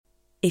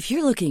If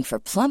you're looking for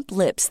plump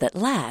lips that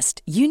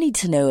last, you need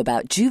to know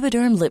about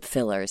Juvederm lip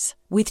fillers.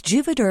 With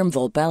Juvederm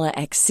Volbella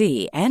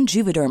XC and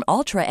Juvederm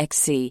Ultra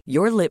XC,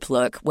 your lip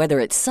look, whether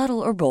it's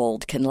subtle or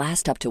bold, can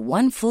last up to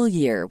 1 full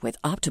year with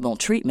optimal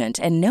treatment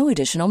and no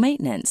additional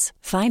maintenance.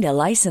 Find a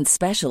licensed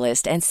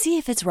specialist and see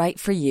if it's right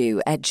for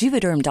you at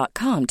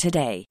Juvederm.com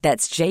today.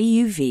 That's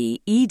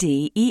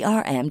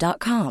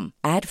JUVEDERM.com.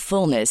 Add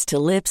fullness to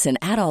lips in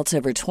adults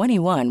over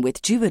 21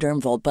 with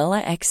Juvederm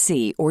Volbella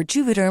XC or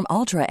Juvederm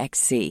Ultra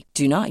XC.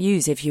 Do not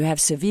use if you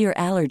have severe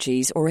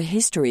allergies or a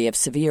history of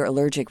severe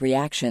allergic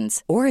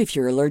reactions, or if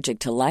you're allergic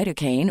to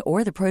lidocaine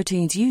or the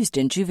proteins used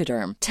in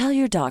Juvederm. Tell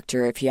your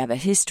doctor if you have a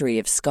history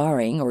of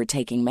scarring or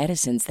taking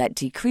medicines that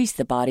decrease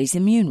the body's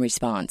immune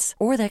response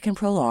or that can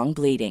prolong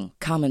bleeding.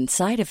 Common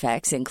side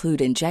effects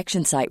include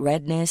injection site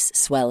redness,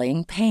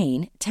 swelling,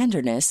 pain,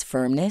 tenderness,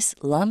 firmness,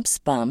 lumps,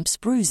 bumps,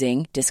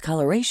 bruising,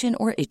 discoloration,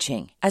 or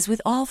itching. As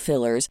with all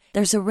fillers,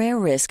 there's a rare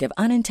risk of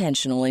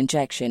unintentional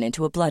injection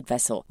into a blood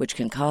vessel, which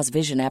can cause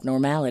vision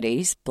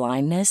abnormalities,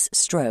 blindness,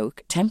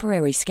 stroke,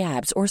 temporary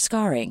scabs, or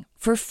scarring.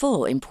 For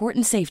full,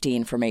 important safety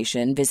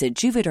information, visit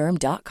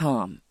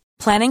Juvederm.com.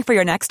 Planning for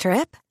your next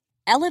trip?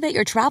 Elevate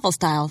your travel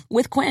style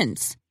with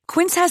Quince.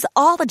 Quince has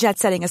all the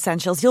jet-setting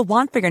essentials you'll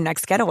want for your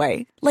next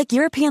getaway, like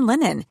European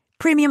linen,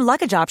 premium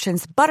luggage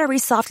options, buttery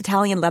soft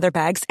Italian leather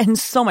bags, and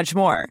so much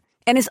more.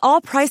 And is all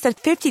priced at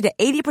 50 to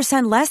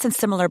 80% less than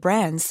similar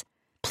brands.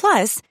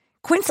 Plus,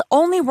 Quince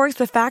only works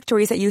with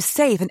factories that use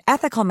safe and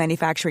ethical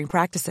manufacturing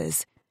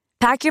practices.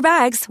 Pack your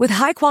bags with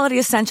high-quality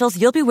essentials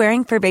you'll be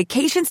wearing for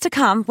vacations to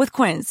come with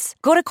Quince.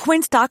 Go to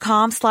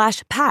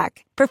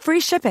quince.com/pack for free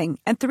shipping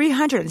and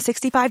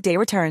 365-day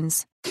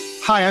returns.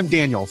 Hi, I'm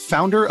Daniel,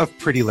 founder of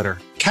Pretty Litter.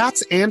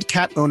 Cats and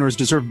cat owners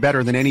deserve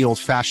better than any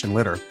old-fashioned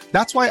litter.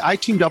 That's why I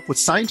teamed up with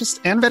scientists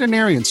and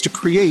veterinarians to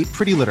create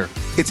Pretty Litter.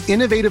 Its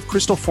innovative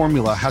crystal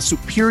formula has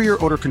superior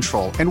odor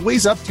control and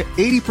weighs up to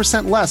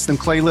 80% less than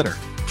clay litter.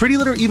 Pretty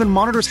Litter even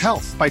monitors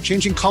health by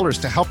changing colors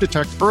to help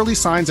detect early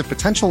signs of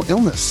potential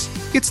illness.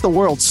 It's the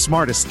world's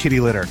smartest kitty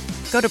litter.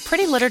 Go to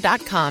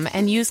prettylitter.com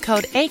and use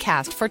code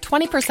ACAST for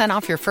 20%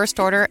 off your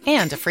first order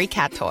and a free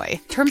cat toy.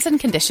 Terms and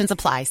conditions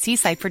apply. See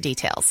site for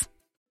details.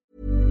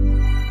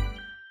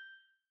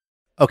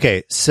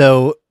 Okay,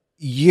 so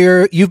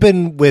you've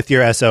been with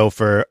your SO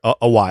for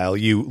a while.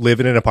 You live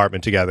in an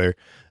apartment together,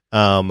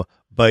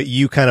 but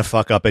you kind of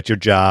fuck up at your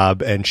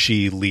job and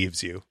she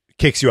leaves you.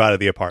 Kicks you out of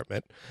the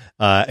apartment.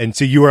 And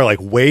so you are like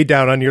way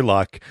down on your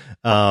luck.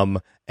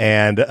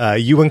 And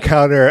you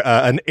encounter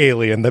an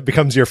alien that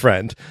becomes your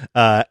friend.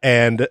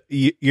 And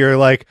you're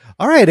like,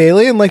 all right,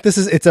 alien, like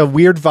it's a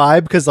weird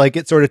vibe because like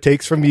it sort of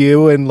takes from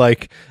you and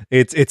like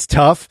it's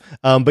tough.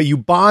 But you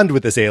bond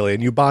with this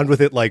alien. You bond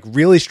with it like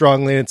really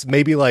strongly. And it's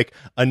maybe like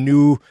a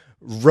new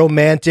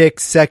romantic,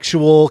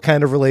 sexual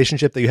kind of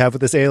relationship that you have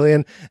with this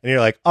alien. And you're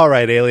like, all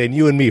right, alien,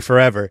 you and me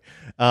forever.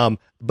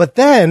 But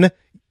then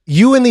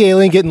you and the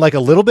alien get in like a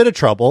little bit of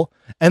trouble,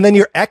 and then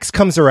your ex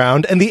comes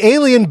around and the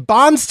alien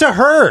bonds to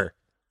her.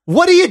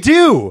 What do you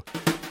do?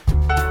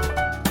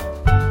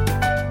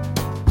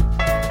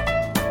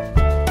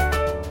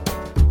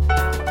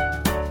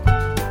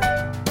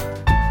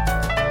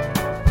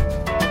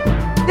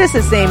 This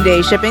is Same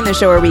Day Shipping, the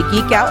show where we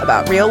geek out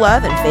about real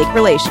love and fake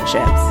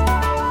relationships.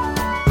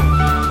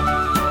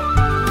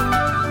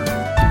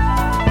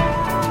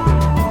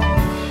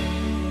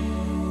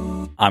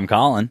 I'm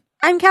Colin.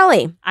 I'm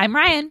Kelly. I'm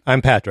Ryan.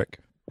 I'm Patrick.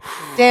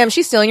 Damn,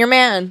 she's stealing your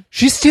man.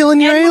 She's stealing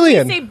your and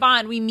alien. When we say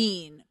bond, we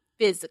mean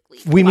physically.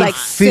 We mean like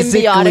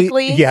physically.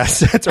 symbiotically?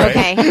 Yes, that's right.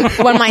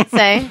 Okay, one might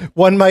say.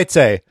 One might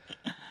say.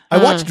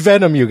 I watched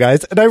Venom, you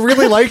guys, and I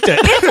really liked it.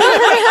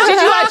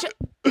 Did you watch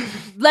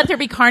Let There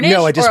Be Carnage?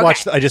 No, I just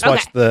watched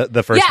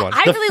the first one.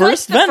 I really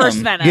liked the first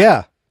Venom.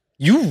 Yeah.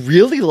 You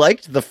really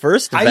liked the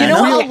first Venom? You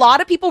know, a lot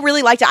of people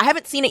really liked it. I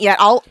haven't seen it yet.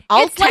 I'll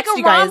It's text like a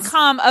you guys.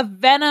 rom-com of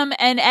Venom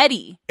and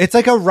Eddie. It's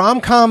like a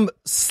rom-com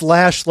 /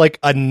 like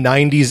a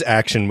 90s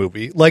action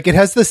movie. Like it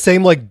has the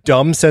same like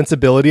dumb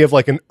sensibility of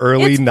like an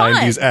early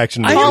 90s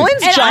action movie.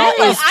 Colin's jaw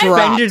is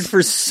offended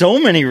for so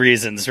many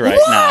reasons right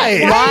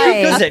Why? now.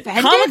 Why? Because at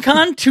Offended?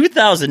 Comic-Con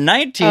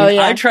 2019,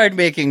 I tried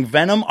making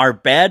Venom our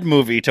bad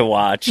movie to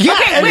watch. Yeah,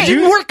 and it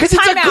didn't work because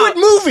it's a good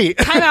movie.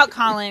 Time out,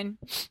 Colin.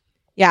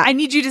 Yeah. I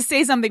need you to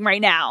say something right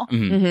now.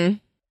 Mm-hmm.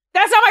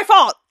 That's not my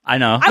fault. I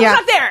know. I was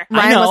not there. I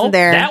Ryan know. wasn't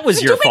there. That was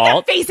Did your you make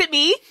fault. that face at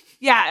me?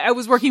 Yeah, I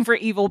was working for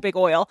Evil Big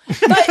Oil. They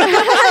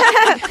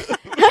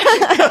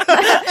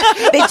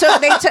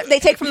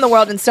take from the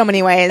world in so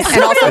many ways,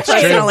 and also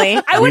personally.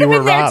 I would have We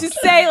been were there robbed. to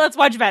say, let's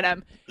watch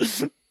Venom.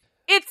 It's No,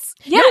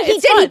 he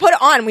it's did. fun. He put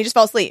it on. We just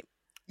fell asleep.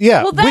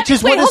 Yeah, Well, that- which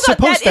is wait, what is hold on.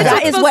 supposed to That is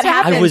happen. That is what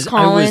happens, I was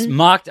Colin.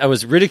 mocked. I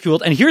was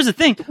ridiculed. And here's the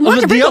thing.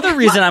 Mocked and The ridiculed. other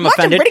reason I'm Mocked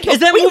and offended ridiculed. is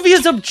that Wait. movie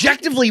is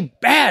objectively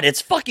bad.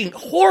 It's fucking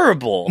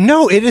horrible.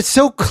 No, it is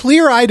so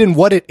clear-eyed in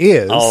what it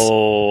is.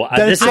 Oh,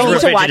 That this is it's so- I need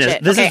to watch revisionist.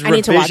 it. This Okay, is I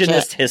need to watch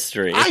revisionist it.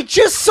 history. I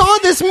just saw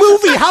this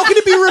movie. How can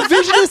it be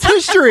revisionist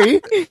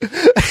history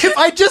if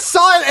I just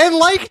saw it and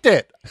liked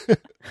it?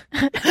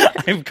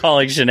 I'm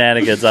calling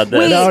shenanigans on this.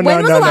 Wait, No, when no,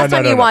 was no, the no, last no,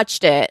 time no, you no.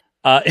 watched it?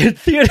 In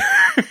theater.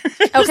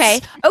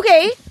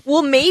 Okay.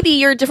 Well, maybe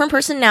you're a different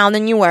person now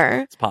than you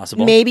were. It's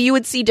possible. Maybe you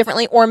would see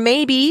differently, or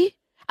maybe,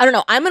 I don't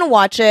know. I'm going to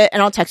watch it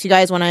and I'll text you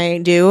guys when I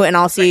do, and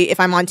I'll see if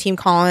I'm on Team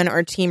Colin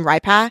or Team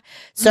Ripa,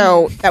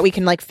 so that we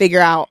can like figure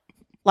out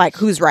like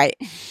who's right.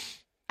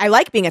 I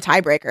like being a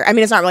tiebreaker. I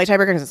mean, it's not really a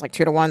tiebreaker because it's like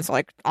 2-1. So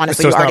like,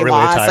 honestly, So you it's not already really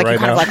a lost. tie Like, you right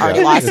kind of now? like already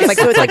Yeah. lost. It's like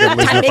a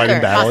losing fighting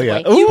tiebreaker. battle,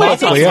 yeah. Possibly. Ooh,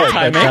 Possibly, yeah.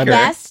 tiebreaker. At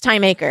best,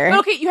 tiebreaker. But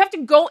okay, you have to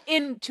go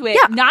into it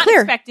not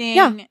clear. expecting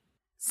Yeah.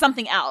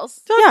 something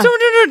else.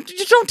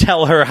 Don't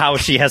tell her how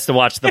she has to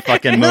watch the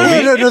fucking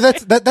movie. No.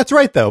 That's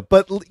right though.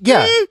 But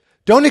yeah,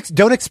 don't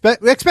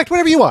expect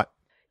whatever you want.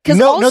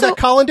 Know that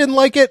Colin didn't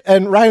like it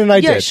and Ryan and I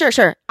did.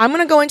 Sure. I'm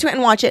gonna go into it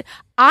and watch it.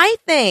 I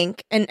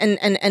think,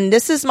 and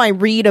this is my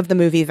read of the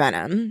movie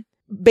Venom,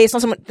 based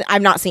on someone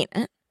I've not seen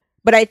it,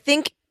 but I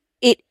think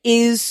it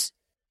is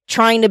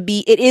trying to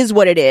be. It is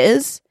what it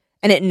is,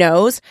 and it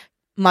knows.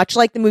 Much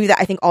like the movie that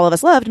I think all of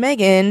us loved,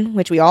 Megan,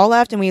 which we all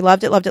loved, and we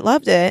loved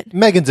it.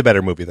 Megan's a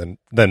better movie than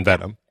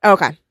Venom.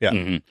 Okay. Yeah. Mm-hmm.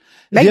 Megan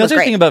The was other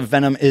great. thing about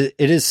Venom is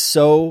it is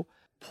so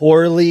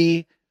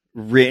poorly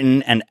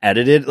written and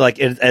edited. Like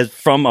as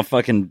from a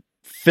fucking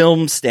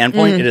film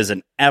standpoint, it is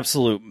an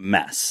absolute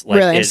mess. Like,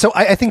 Really? So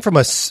I think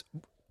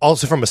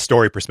also from a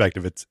story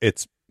perspective,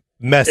 it's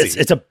messy.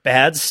 It's a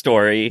bad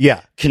story.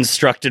 Yeah.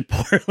 Constructed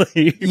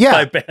poorly Yeah.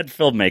 by bad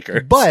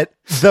filmmaker. But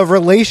the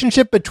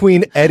relationship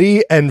between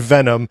Eddie and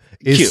Venom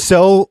is Cute.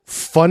 so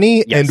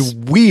funny Yes.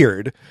 and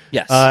weird.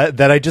 Yes.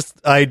 That I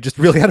just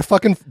really had a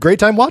fucking great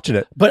time watching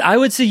it. But I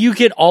would say you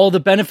get all the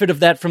benefit of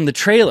that from the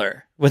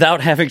trailer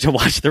without having to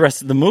watch the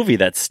rest of the movie.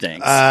 That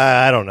stinks.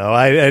 I don't know.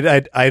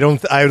 I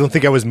don't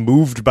think I was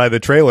moved by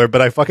the trailer,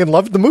 but I fucking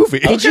loved the movie.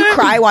 Did you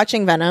cry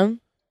watching Venom?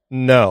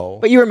 No.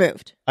 But you were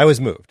moved. I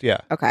was moved, yeah.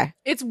 Okay.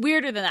 It's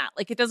weirder than that.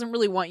 Like, it doesn't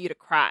really want you to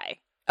cry.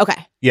 Okay.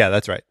 Yeah,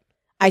 that's right.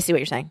 I see what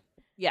you're saying.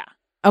 Yeah.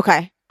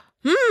 Okay.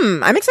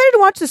 I'm excited to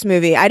watch this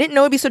movie. I didn't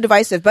know it'd be so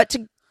divisive, but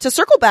to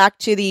circle back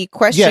to the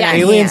question. Yeah, at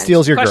Alien hand.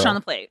 steals your Question girl. on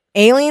the plate.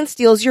 Alien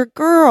steals your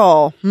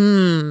girl.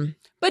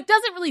 But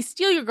doesn't really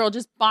steal your girl,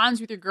 just bonds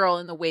with your girl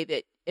in the way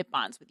that it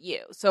bonds with you.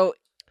 So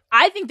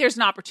I think there's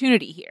an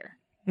opportunity here.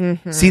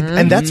 See,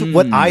 and that's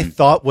what I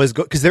thought was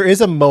because there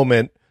is a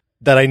moment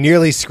that I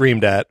nearly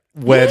screamed at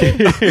when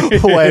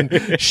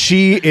when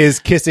she is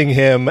kissing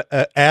him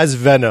as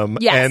Venom,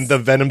 Yes. and the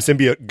Venom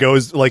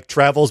symbiote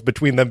travels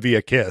between them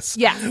via kiss.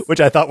 Yes.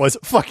 Which I thought was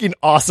fucking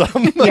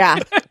awesome. Yeah.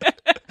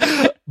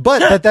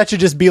 But that should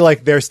just be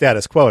like their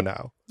status quo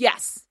now.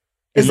 Yes.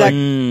 Is that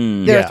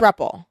Mm. their Yeah.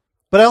 throuple?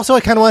 But I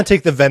kind of want to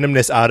take the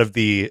Venomness out of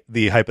the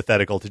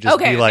hypothetical to just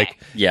Okay, be like,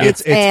 Yeah.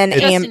 it's An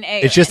Just am- an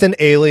alien. it's just an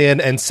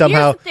alien, and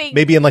somehow Here's the thing.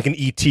 maybe in like an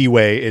ET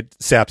way, it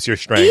saps your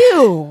strength.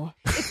 Ew.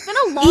 It's been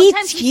a long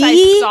time since I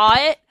E.T.? saw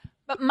it,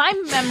 but my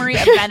memory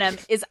of Venom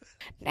is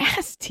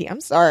Nasty.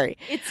 I'm sorry.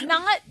 it's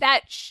not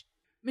that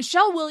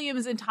Michelle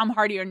Williams and Tom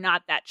Hardy are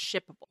not that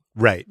shippable.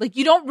 Right. Like,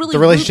 you don't really The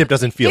relationship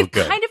doesn't feel it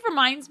good. kind of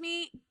reminds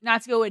me,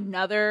 not to go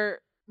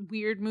another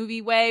weird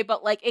movie way,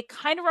 but like it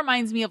kind of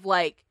reminds me of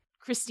like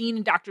Christine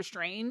and Doctor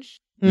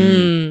Strange, where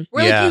Yeah.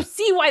 like you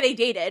see why they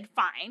dated,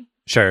 fine,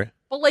 Sure.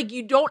 but like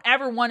you don't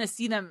ever want to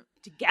see them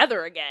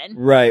together again.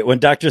 Right. When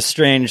Doctor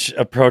Strange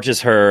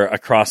approaches her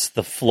across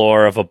the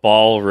floor of a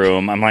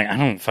ballroom, I'm like, I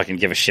don't fucking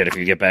give a shit if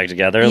you get back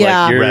together.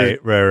 Yeah. Like,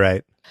 you're,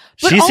 Right.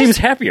 She But seems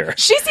happier.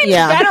 She seems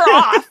Yeah. better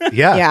off.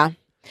 Yeah. Yeah.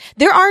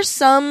 There are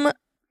some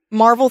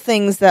Marvel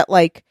things that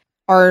like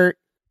are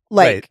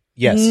like Right.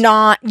 Yes.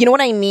 not, you know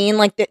what I mean?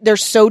 Like they're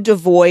so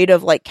devoid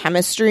of like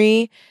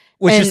chemistry.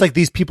 Which And- is like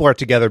these people are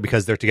together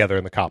because they're together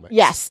in the comics.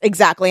 Yes,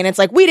 exactly. And it's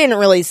like we didn't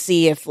really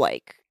see if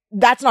like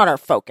that's not our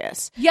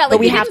focus. Yeah, like but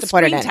we they have didn't to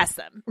put it screen in. test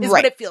them. Is Right.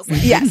 what it feels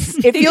like. Yes,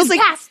 it They feels just like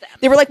cast them.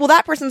 they were like, well,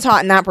 that person's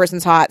hot and that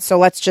person's hot, so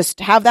let's just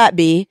have that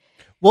be.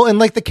 Well, and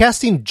like the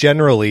casting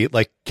generally,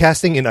 like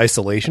casting in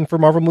isolation for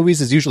Marvel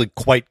movies is usually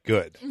quite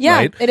good. Yeah,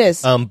 right? it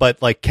is.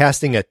 But like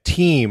casting a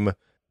team,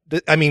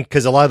 I mean,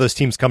 because a lot of those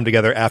teams come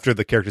together after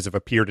the characters have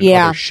appeared in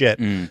Yeah. other shit.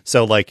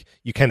 So like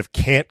you kind of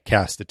can't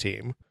cast a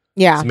team.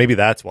 Yeah, So maybe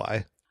that's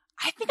why.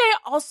 I think I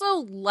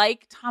also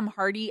like Tom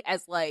Hardy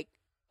as like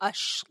a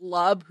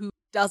schlub who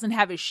doesn't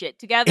have his shit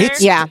together.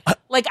 It's- yeah.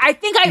 Like I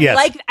think Yes.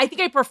 I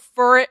think I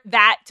prefer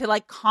that to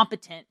like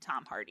competent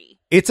Tom Hardy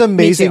It's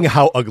amazing too.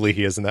 how ugly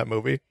he is in that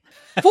movie.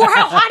 for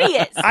how hot he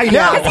is. I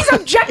know. Because he's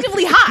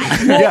objectively hot.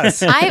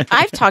 Yes.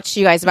 I've talked to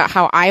you guys about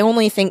how I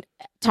only think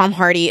Tom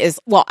Hardy is,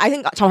 well, I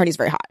think Tom Hardy's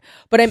very hot,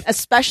 but I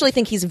especially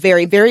think he's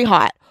very, very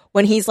hot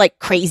when he's like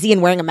crazy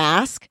and wearing a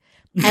mask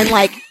and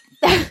like,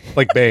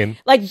 Like Bane.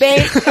 like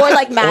Bane or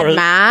like Mad Or-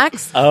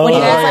 Max Oh, when he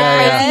has like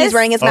yeah. crazy, he's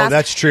wearing his Oh, mask.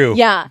 that's true.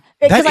 Yeah.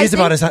 That 'Cause I is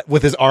about think- his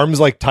with his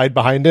arms like tied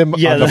behind him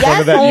Yeah, on the that's- front Yes,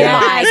 of that. oh yeah.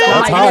 my That's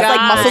god, hot. his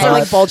like muscles are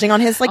like That's bulging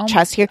on his like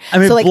chest here. I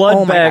mean, so like, blood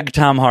oh my bag god.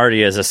 Tom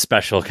Hardy is a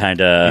special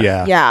kind of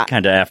Yeah.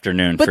 kind of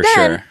afternoon But for then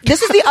sure.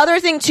 this is the other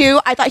thing too.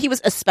 I thought he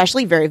was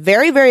especially very,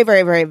 very, very,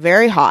 very, very,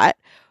 very hot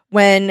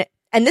when,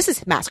 and this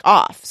is mask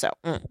off. So,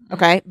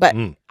 okay. But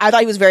I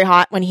thought he was very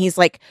hot when he's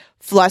like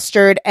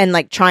flustered and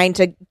like trying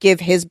to give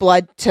his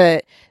blood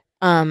to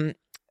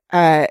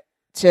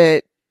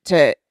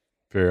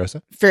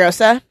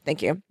Furiosa.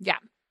 Thank you. Yeah.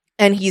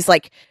 And he's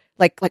like,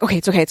 okay,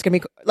 it's okay. It's gonna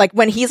be like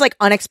when he's like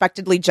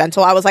unexpectedly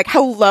gentle. I was like,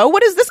 hello,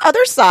 what is this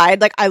other side?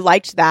 Like, I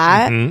liked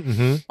that.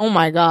 Oh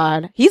my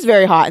God. He's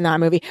very hot in that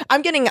movie.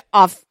 I'm getting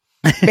off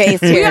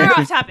base We here. are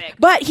off topic.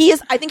 But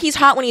I think he's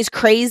hot when he's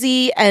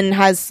crazy and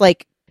has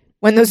like,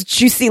 when those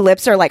juicy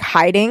lips are like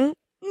hiding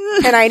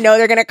and I know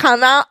they're going to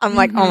come out. I'm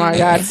like, oh my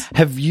God.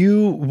 Have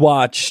you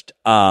watched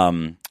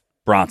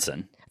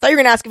Bronson? I thought you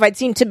were going to ask if I'd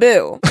seen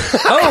Taboo.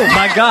 Oh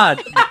my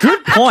God.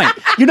 Good point.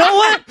 You know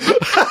what?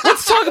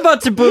 Let's talk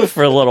about Taboo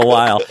for a little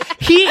while.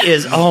 He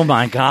is, oh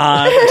my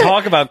God.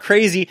 Talk about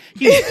crazy.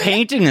 He's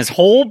painting his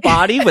whole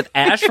body with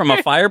ash from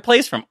a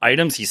fireplace from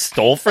items he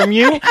stole from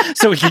you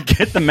so he could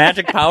get the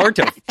magic power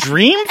to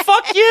dream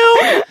fuck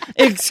you?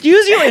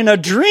 Excuse you? In a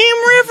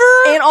dream river?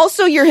 And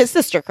also, you're his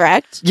sister,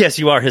 correct? Yes,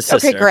 you are his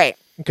sister. Okay, great.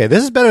 Okay,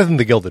 this is better than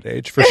the Gilded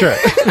Age, for sure.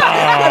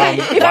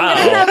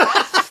 Wow.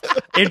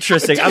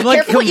 Interesting. I'm like,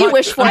 Careful what you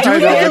wish for. I'm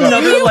doing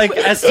another like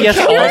STS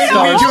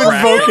All-Stars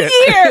invoke it.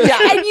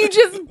 Year, and you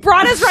just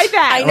brought us right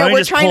back. I Let know me we're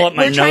just trying pull up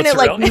my to notes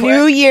like real quick.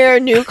 new year,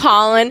 new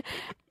Colin.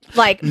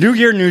 Like, New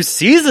year, new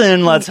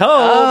season. Let's hope.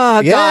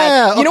 oh Yeah.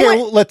 God. You know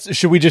Okay, what? well,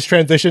 should we just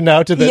transition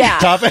now to the Yeah.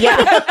 topic?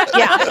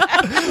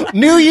 Yeah.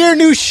 New year,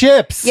 new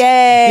ships. Yay.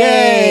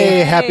 Yay.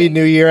 Happy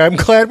New Year. I'm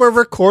glad we're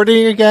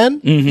recording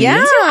again.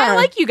 Yeah. I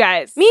like you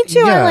guys. Me too.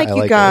 Yeah, I like you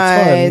it. It's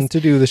guys. fun to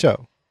do the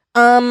show.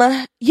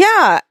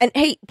 Yeah. And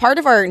hey, part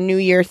of our New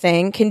Year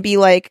thing can be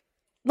like,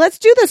 let's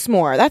do this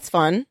more. That's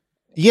fun.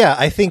 Yeah,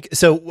 I think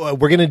so.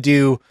 We're going to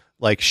do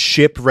like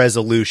ship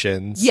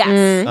resolutions. Yes.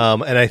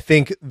 Mm-hmm. And I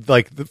think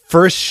like the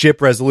first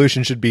ship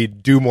resolution should be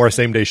do more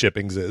same day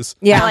shippings is.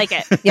 Yeah. I like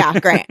it. Yeah.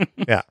 Great.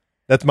 Yeah.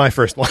 That's my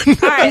first one. All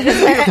right. This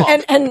is beautiful.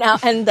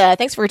 and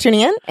thanks for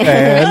tuning in.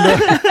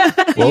 And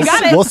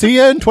we'll see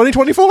you in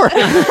 2024.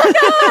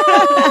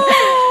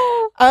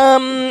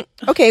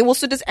 Okay. Well,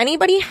 so does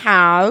anybody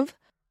have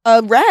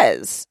a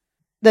res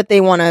that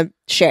they want to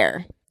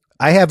share?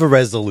 I have a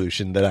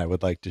resolution that I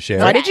would like to share.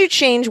 Why did you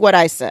change what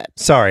I said?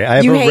 Sorry, I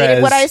have You a hated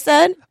res. what I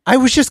said? I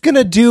was just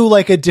gonna do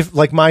like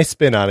like my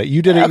spin on it.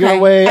 You did it your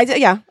way. I did,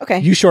 yeah. Okay.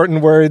 You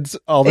shorten words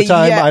all the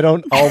time. Yeah. I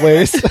don't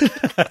always.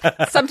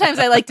 Sometimes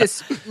I like to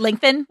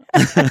lengthen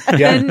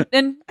Yeah.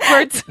 in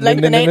words.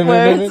 Lengthen 8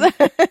 words.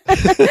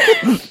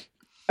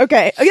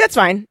 Okay. Okay, that's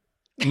fine.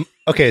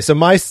 Okay, so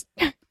my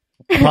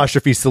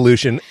apostrophe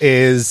solution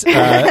is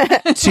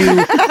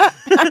to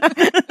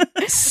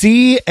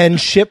see and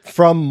ship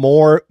from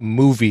more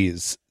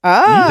movies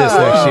this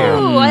next year.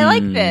 Oh, I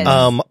like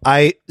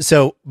this.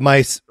 So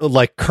my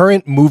like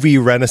current movie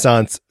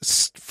renaissance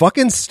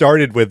fucking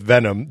started with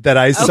Venom that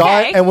I saw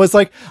Okay. it and was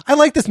like, I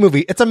like this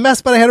movie. It's a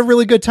mess, but I had a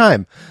really good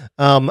time.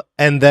 And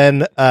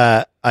then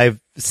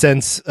I've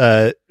since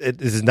it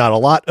is not a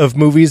lot of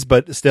movies,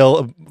 but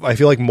still I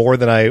feel like more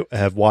than I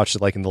have watched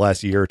like in the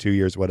last year or 2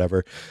 years,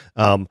 whatever.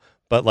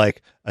 But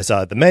like I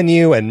saw The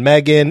Menu and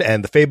Megan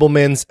and The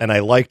Fabelmans, and I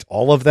liked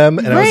all of them.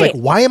 And I was like,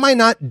 why am I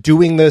not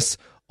doing this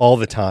all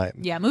the time?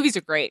 Yeah, movies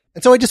are great.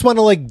 And so I just want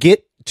to like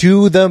get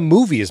to the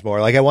movies more.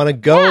 Like I want to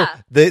go. Yeah.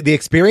 The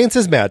experience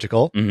is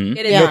magical.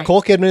 It is. Yeah.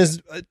 Nicole Kidman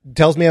is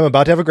tells me I'm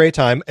about to have a great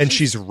time, and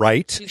she's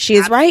right. She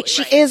is right.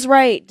 She absolutely is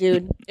right,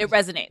 dude. It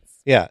resonates.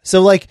 Yeah. So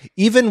like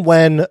even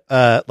when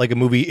like a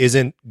movie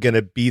isn't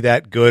gonna be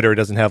that good or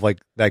doesn't have like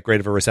that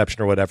great of a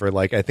reception or whatever,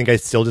 like I think I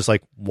still just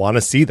like want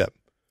to see them.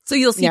 So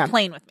you'll see Yeah.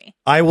 Plane with me.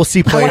 I will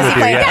see Plane with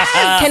you.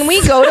 Yeah. Can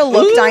we go to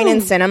Look, Dine,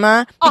 and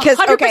Cinema? Because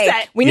 100%. okay,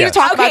 we need Yeah. to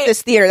talk about Okay.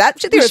 this theater. That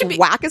theater should is be-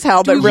 whack as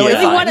hell, but Do we really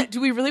really fun. want to?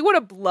 Do we really want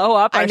to blow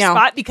up I our know.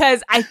 spot?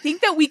 Because I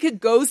think that we could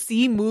go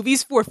see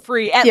movies for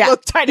free at Yeah,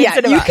 Look Tiny yeah.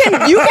 Cinema.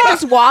 You can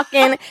just walk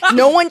in.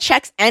 No one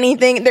checks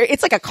anything.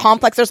 It's like a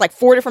complex. There's like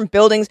 4 different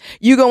buildings.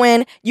 You go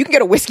in. You can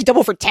get a whiskey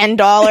double for $10.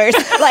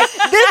 Like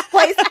this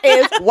place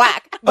is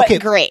whack, but Okay.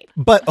 great.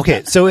 But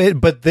okay, so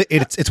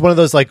it's one of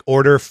those like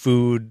order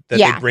food that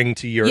Yeah. they bring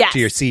to your Yes. to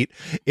your seat.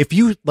 If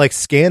you like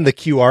scan the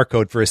QR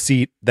code for a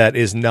seat that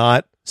is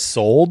not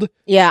sold,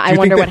 Yeah, do I you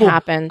wonder think what they will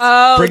happens.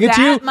 Oh, bring it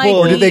to you, that might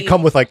or do they be-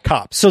 come with like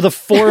cops? So the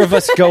 4 of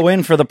us go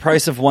in for the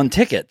price of one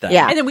ticket then.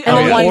 Yeah, And then we and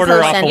all then one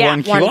order person, off of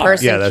one QR. one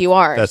person yeah,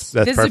 QRs. that's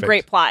This perfect. is a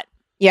great plot.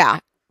 Yeah.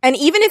 And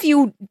even if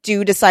you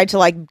do decide to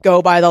like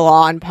go by the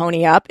law and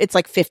pony up, it's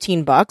like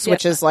 $15,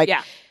 which is like,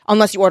 Yeah.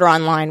 unless you order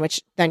online,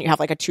 which then you have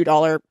like a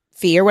 $2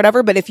 fee or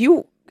whatever. But if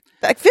you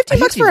like $15 I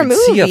didn't for a even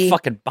movie, see a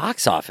fucking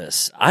box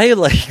office. I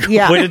like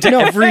Yeah. went into No.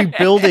 every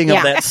building Yeah.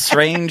 of that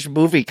strange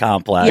movie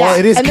complex. Yeah. Well,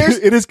 it is And there's-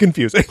 it is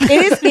confusing.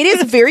 it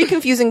is a very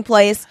confusing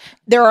place.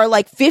 There are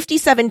like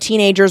 57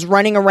 teenagers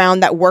running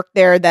around that work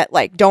there that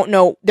like don't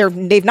know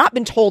they've not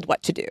been told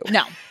what to do.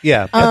 No.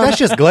 Yeah, but that's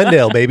just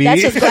Glendale, baby.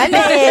 That's just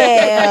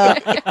Glendale.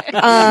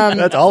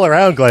 That's all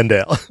around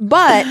Glendale.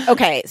 But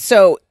okay,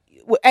 so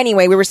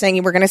anyway, we were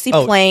saying we're going to see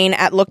Oh. Plane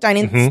at Look Dine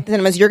in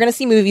Cinemas. You're going to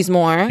see movies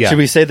more. Yeah. Should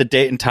we say the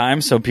date and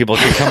time so people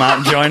can come out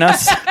and join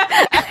us?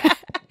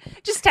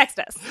 Just text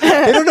us.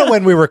 They don't know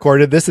when we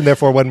recorded this, and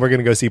therefore when we're going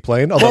to go see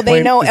Plane. Although Well, they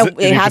Plane, know is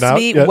it has to out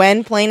be yet?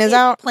 when Plane is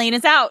out. Plane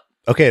is out.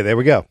 Okay, there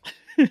we go.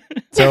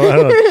 So I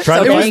don't know. Try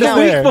So to It was find the it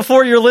week there.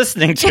 before you're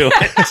listening to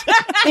it.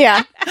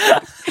 Yeah. Yeah,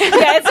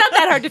 it's not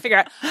that hard to figure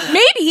out.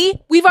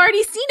 Maybe we've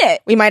already seen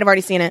it. We might have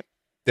already seen it.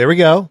 There we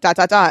go. ...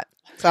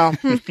 So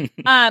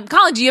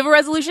Colin, do you have a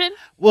resolution?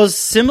 Well,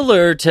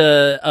 similar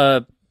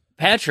to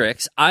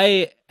Patrick's,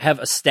 I have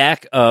a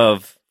stack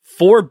of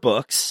 4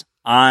 books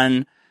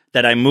on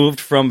that I moved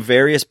from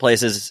various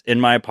places in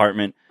my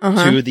apartment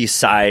to the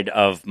side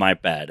of my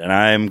bed, and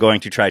I'm going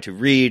to try to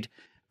read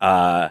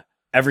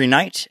every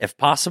night if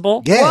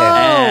possible. Yeah. Whoa.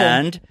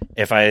 And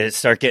if I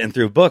start getting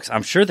through books,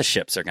 I'm sure the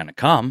ships are going to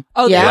come.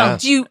 Oh Yeah.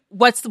 Do you?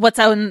 What's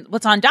on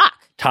dock?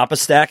 Top of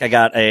stack, I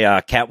got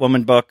a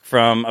Catwoman book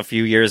from a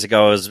few years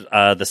ago. It was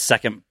the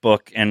second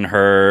book in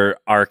her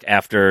arc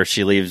after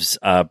she leaves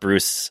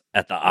Bruce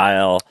at the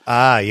aisle.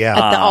 Yeah.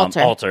 At the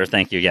altar. Altar,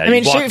 thank you. Yeah, I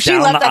mean, you walk she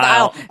down left the at the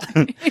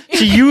aisle.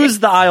 She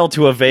used the aisle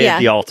to evade Yeah.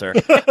 the altar.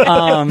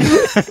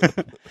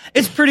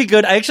 It's pretty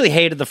good. I actually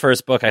hated the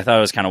first book. I thought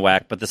it was kind of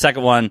whack, but the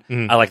second one,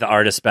 I like the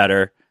artist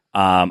better.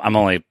 I'm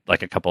only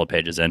like a couple of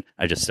pages in.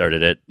 I just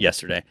started it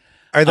yesterday.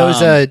 Are those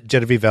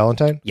Genevieve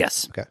Valentine?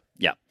 Yes. Okay.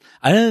 Yeah.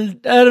 I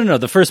don't know.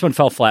 The first one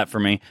fell flat for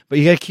me, but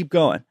you got to keep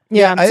going.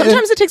 yeah,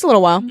 sometimes it takes a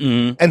little while.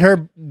 And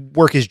her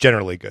work is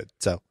generally good.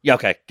 So Yeah.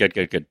 Okay.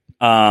 Good.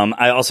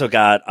 I also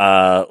got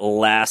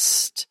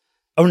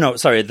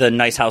The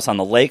Nice House on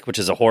the Lake, which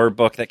is a horror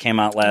book that came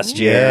out last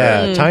year.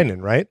 yeah,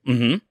 Tynan, right?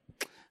 Mm-hmm.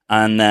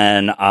 And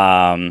then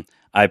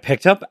I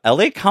picked up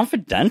L.A.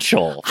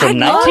 Confidential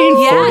from I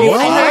 1941.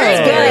 heard It's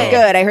it's very good.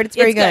 good. I heard it's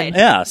very good.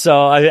 Yeah,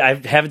 so I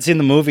haven't seen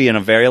the movie in a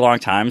very long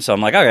time, so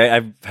I'm like, all right,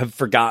 I have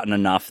forgotten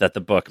enough that the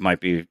book might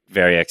be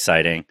very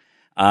exciting.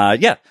 So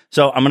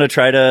I'm going to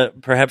try to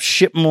perhaps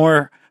ship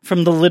more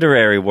from the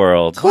literary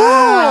world. Cool.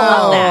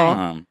 love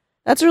that.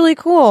 That's really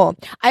cool.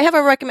 I have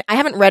I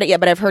haven't read it yet,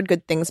 but I've heard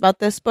good things about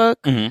this book.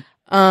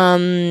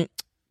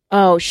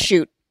 Oh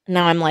shoot.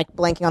 Now I'm like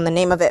blanking on the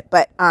name of it,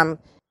 but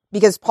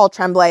because Paul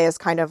Tremblay is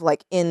kind of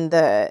like in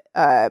the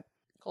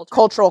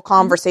cultural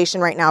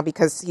conversation right now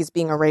because he's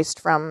being erased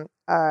from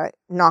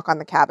Knock on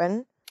the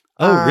Cabin.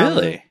 Oh,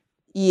 really?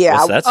 Yeah.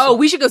 What's that? Oh,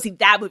 we should go see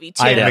that movie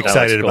too. I I'm know.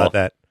 excited That looks about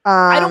cool. that.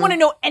 I don't want to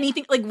know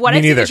anything. Like what Me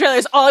I see in neither. the trailer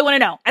is all I want to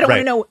know. I don't want Right.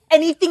 to know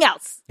anything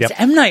else. Yep. It's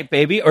M. Night,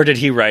 baby. Or did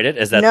he write it?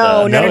 Is that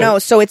No.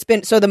 So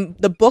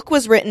the book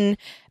was written.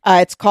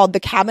 It's called The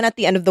Cabin at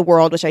the End of the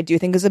World, which I do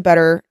think is a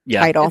better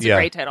title. It's a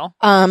great title.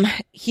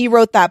 He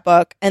wrote that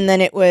book, and then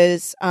it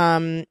was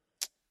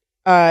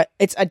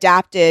it's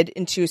adapted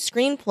into a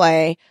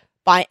screenplay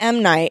by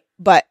M. Night,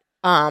 but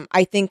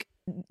I think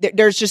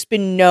there's just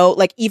been no,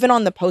 like, even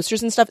on the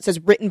posters and stuff, it says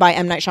written by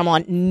M. Night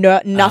Shyamalan.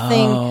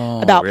 Nothing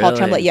about Paul really?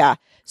 Tremblay. Yeah.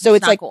 So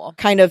it's Not like cool.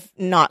 kind of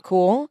not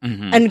cool.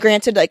 Mhm. And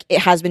granted, like, it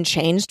has been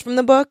changed from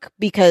the book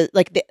because,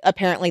 like,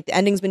 apparently the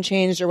ending's been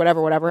changed or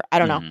whatever. I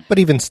don't know. Mhm. But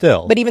even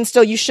still. But even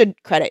still, you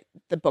should credit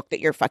the book that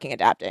you're fucking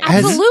adapting.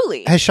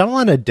 Absolutely. Has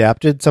Shyamalan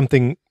adapted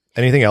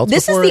anything else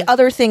This before? is the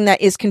other thing that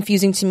is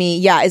confusing to me.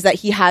 Yeah, is that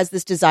he has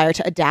this desire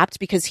to adapt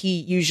because he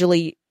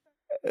usually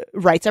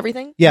writes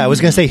everything. Yeah, I was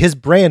going to say his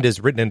brand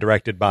is written and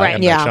directed by Right.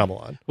 M. Night Yeah.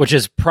 Shyamalan. Which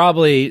is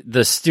probably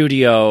the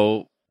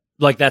studio.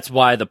 Like, that's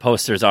why the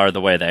posters are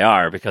the way they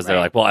are, because they're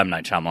Right. like, well, M.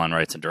 Night Shyamalan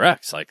writes and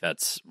directs. Like,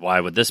 why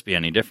would this be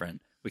any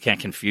different? We can't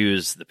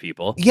confuse the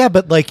people. Yeah,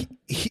 but like,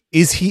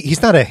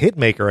 he's not a hit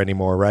maker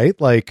anymore, right?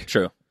 Like,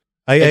 True.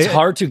 I, It's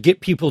hard to get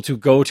people to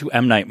go to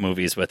M. Night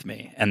movies with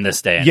me in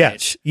this day and Yeah,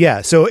 age.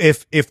 yeah. So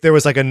if there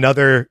was like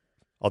another,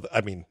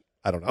 I mean,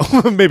 I don't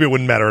know, maybe it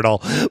wouldn't matter at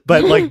all.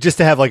 But like, just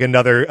to have like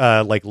another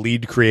like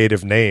lead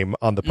creative name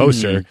on the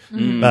poster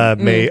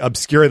may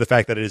obscure the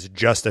fact that it is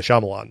just a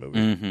Shyamalan movie.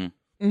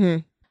 Mm-hmm. Mm-hmm.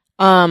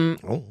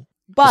 Oh.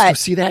 But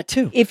see that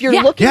too. if you're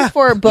Yeah. looking Yeah.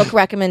 for book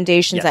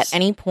recommendations Yes. at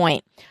any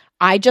point,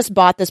 I just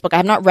bought this book. I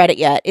have not read it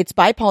yet. It's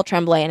by Paul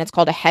Tremblay and it's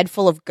called A Head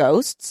Full of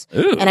Ghosts.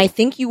 Ooh. And I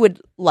think you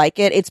would like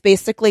it. It's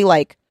basically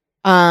like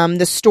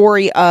the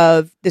story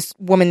of this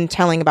woman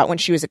telling about when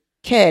she was a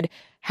kid,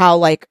 how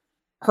like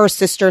her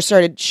sister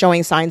started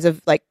showing signs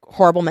of like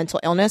horrible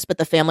mental illness, but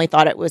the family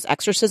thought it was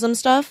exorcism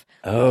stuff.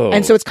 Oh.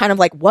 And so it's kind of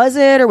like, was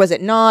it or was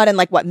it not? And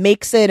like what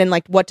makes it and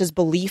like what does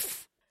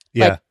belief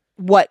Yeah. like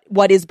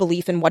what is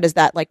belief and what does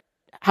that like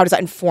how does that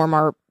inform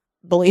our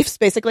beliefs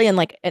basically and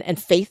like and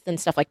faith and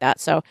stuff like that.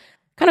 So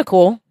kind of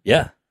cool.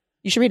 yeah,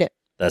 You should read it.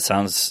 that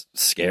sounds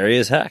scary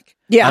as heck.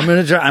 Yeah. I'm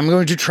going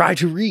to try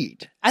to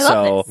read. I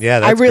love this. Yeah,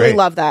 that's I really great.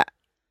 love that.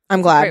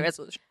 I'm Great glad.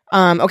 resolution.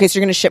 Okay, so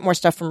you're gonna ship more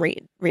stuff from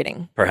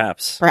reading.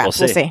 Perhaps. Perhaps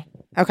we'll see.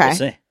 Okay. We'll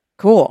see.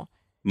 Cool.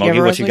 You have Mogi,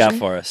 a what you got resolution?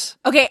 for us?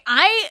 Okay,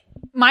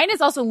 mine is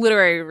also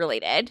literary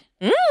related.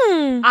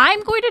 Mm.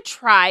 I'm going to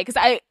try because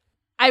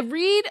I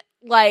read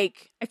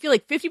like I feel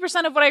like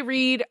 50% of what I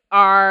read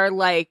are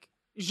like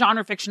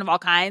genre fiction of all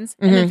kinds,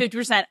 and then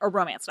 50% are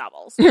romance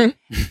novels.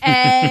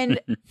 And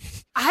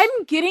I'm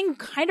getting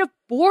kind of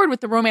bored with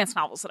the romance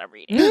novels that I'm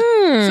reading.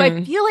 So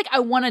I feel like I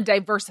want to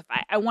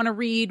diversify. I want to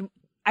read.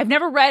 I've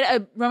never read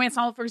a romance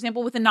novel, for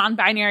example, with a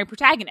non-binary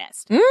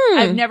protagonist.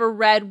 I've never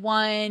read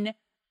one,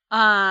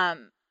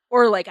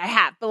 or like I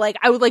have, but like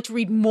I would like to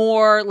read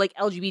more like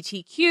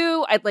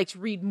LGBTQ. I'd like to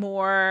read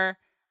more,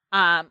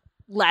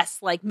 less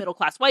like middle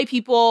class white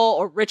people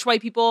or rich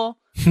white people.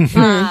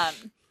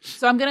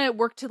 So I'm gonna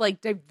work to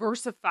like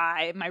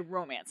diversify my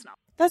romance novel.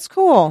 That's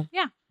cool.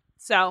 Yeah.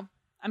 So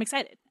I'm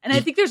excited, and I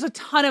think there's a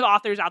ton of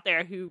authors out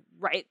there who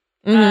write.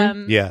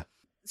 Yeah.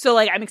 So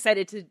like I'm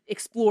excited to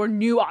explore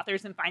new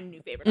authors and find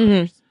new favorite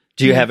authors.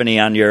 Do you have any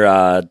on your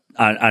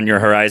on your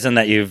horizon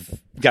that you've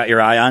got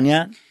your eye on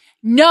yet?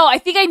 No, I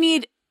think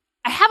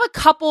I have a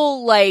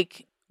couple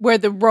like where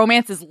the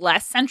romance is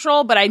less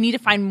central, but I need to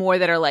find more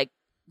that are like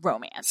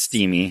romance.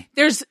 Steamy.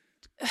 There's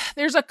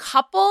a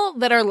couple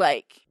that are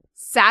like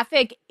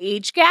sapphic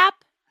age gap.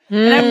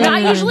 And I'm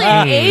not usually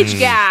an age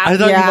gap. I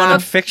thought you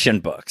wanted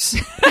fiction books.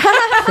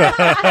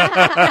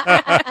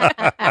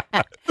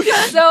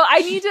 So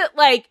I need to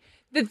like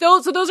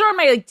those are on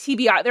my like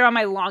TBR. They're on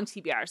my long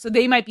TBR. So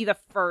they might be the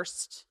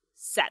first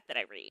set that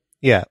I read.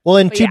 Yeah. Well,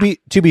 and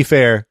to be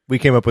fair, we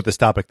came up with this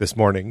topic this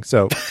morning,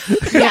 so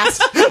yes.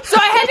 So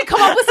I had to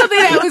come up with something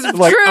that was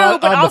like true, on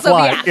but the also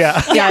fly.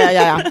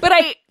 Yeah. But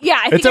I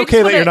think it's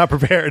okay that you're not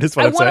prepared. Is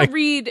what I'm saying. I want to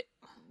read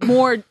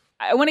more.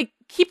 I want to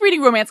keep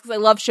reading romance because I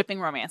love shipping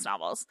romance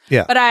novels.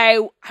 Yeah. But I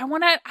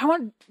want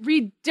to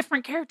read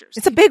different characters.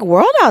 It's a big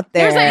world out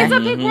there. It's a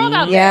big world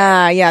out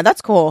there. Yeah,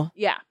 that's cool.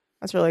 Yeah.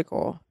 That's really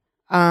cool.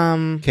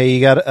 Okay, you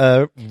got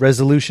a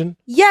resolution?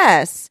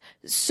 Yes.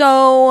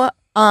 So,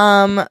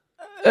 I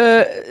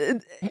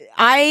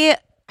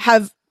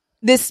have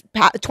this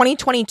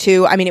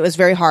 2022. I mean, it was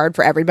very hard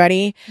for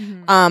everybody.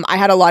 I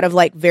had a lot of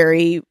like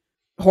very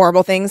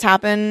horrible things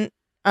happen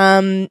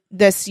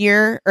this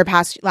year or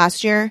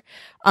last year.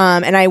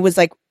 And I was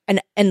like,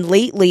 and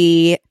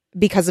lately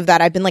because of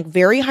that, I've been like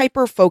very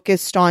hyper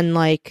focused on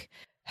like,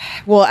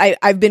 well,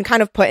 I've been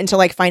kind of put into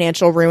like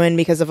financial ruin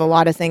because of a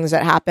lot of things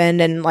that happened.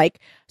 And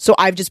like, so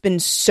I've just been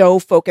so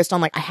focused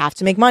on like, I have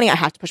to make money. I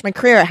have to push my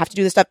career. I have to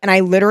do this stuff. And I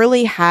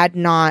literally had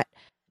not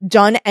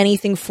done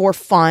anything for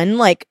fun,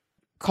 like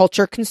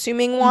culture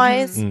consuming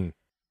wise,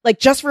 like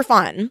just for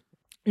fun,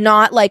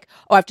 not like,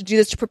 oh, I have to do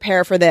this to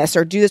prepare for this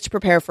or do this to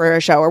prepare for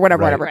a show or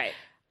whatever, whatever. Right.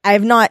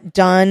 I've not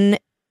done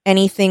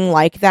anything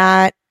like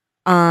that,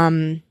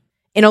 in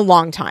a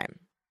long time.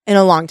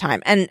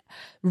 And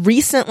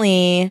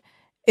recently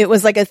it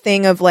was like a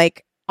thing of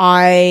like,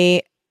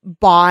 I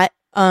bought,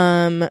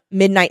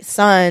 Midnight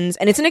Suns,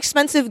 and it's an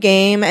expensive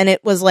game. And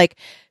it was like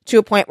to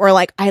a point where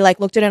like, I like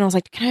looked at it and I was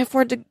like, can I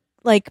afford to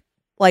like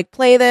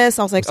play this?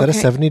 I was like, is that a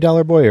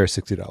 $70 boy or a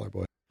 $60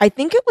 boy? I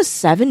think it was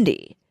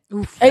 70.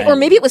 Or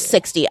maybe it was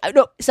 60.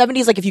 No, 70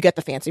 is like if you get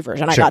the fancy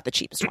version. I got the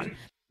cheapest one.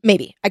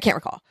 Maybe. I can't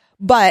recall.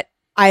 But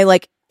I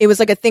like, it was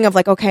like a thing of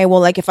like, okay, well,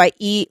 like if I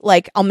eat,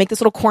 like I'll make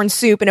this little corn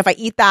soup, and if I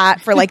eat that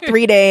for like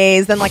 3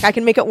 days, then like I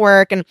can make it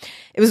work. And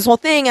it was this whole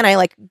thing, and I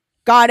like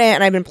got it,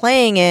 and I've been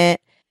playing it,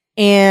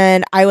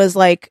 and I was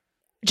like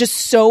just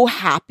so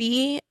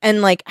happy,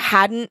 and like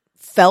hadn't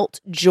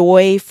felt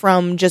joy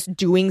from just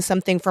doing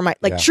something for my,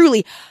 like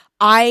truly,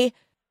 I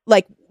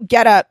like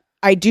get up,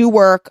 I do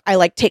work, I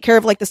like take care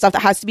of like the stuff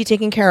that has to be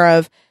taken care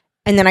of,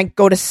 and then I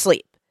go to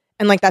sleep.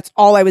 And like that's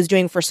all I was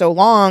doing for so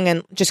long,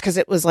 and just because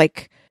it was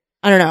like,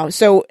 I don't know.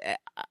 So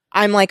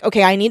I'm like,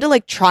 okay, I need to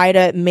like try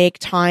to make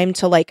time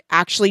to like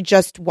actually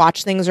just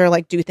watch things or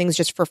like do things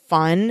just for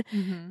fun,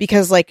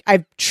 because like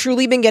I've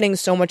truly been getting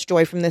so much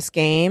joy from this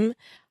game.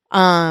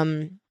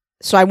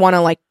 So I want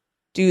to like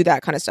do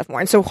that kind of stuff more.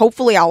 And so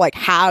hopefully I'll like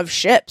have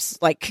ships,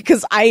 like,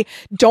 because I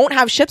don't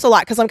have ships a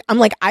lot, because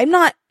I'm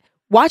not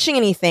watching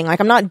anything, like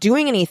I'm not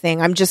doing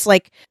anything. I'm just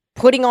like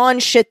putting on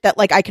shit that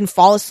like I can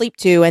fall asleep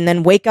to and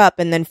then wake up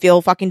and then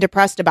feel fucking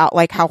depressed about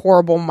like how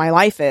horrible my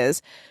life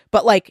is.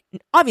 But like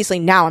obviously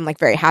now I'm like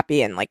very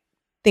happy and like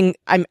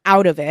I'm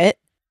out of it.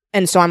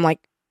 And so I'm like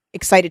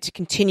excited to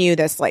continue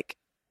this like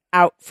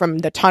out from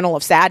the tunnel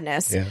of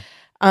sadness.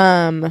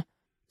 Yeah.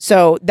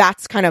 So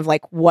that's kind of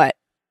like what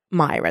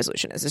my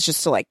resolution is. It's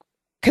just to like,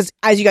 because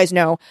as you guys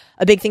know,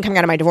 a big thing coming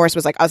out of my divorce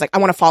was like, I was like, I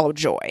want to follow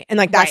joy. And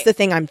like, that's the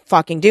thing I'm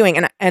fucking doing.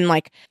 And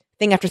like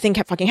thing after thing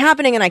kept fucking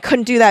happening. And I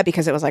couldn't do that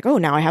because it was like, oh,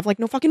 now I have like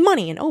no fucking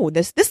money. And oh,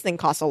 this thing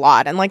costs a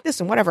lot. And like this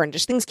and whatever. And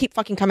just things keep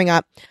fucking coming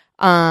up.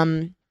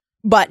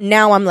 But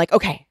now I'm like,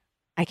 okay,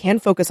 I can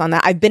focus on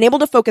that. I've been able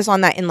to focus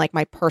on that in like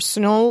my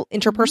personal,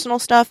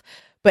 interpersonal stuff,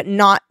 but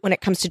not when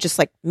it comes to just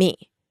like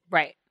me.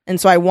 Right. And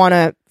so I want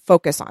to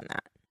focus on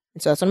that.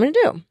 And so that's what I'm going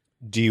to do.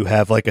 Do you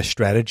have like a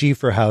strategy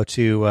for how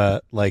to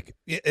like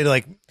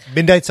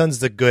Midnight Sun's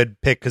the good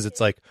pick because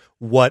it's like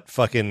what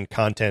fucking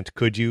content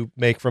could you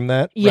make from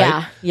that?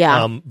 Yeah, right?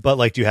 yeah. But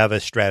like, do you have a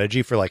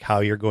strategy for like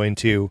how you're going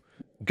to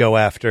go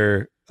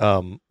after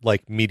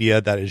like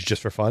media that is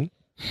just for fun?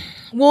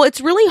 Well,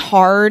 it's really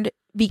hard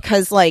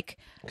because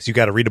you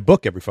got to read a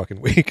book every fucking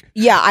week.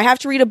 Yeah, I have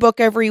to read a book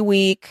every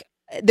week.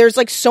 There's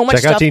like so much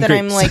stuff that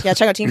I'm like,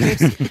 check out Teen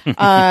Creeps.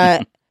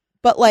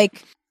 But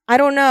like, I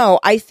don't know.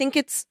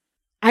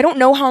 I don't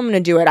know how I'm going to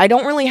do it. I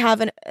don't really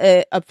have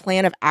a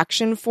plan of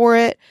action for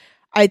it.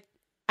 I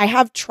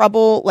have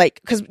trouble,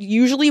 like, because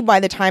usually by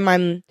the time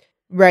I'm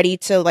ready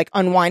to like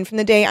unwind from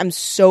the day, I'm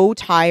so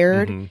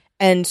tired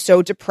and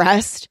so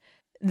depressed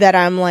that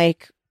I'm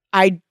like,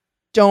 I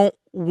don't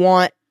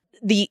want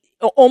the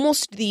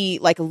almost the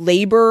like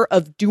labor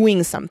of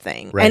doing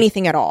something,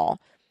 anything at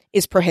all,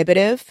 is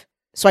prohibitive.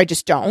 So I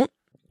just don't.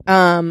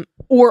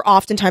 Or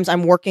oftentimes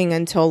I'm working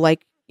until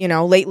like,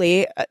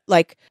 lately,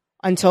 like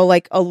until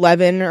like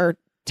 11 or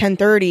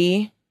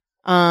 10:30.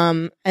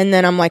 And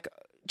then I'm like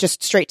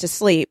just straight to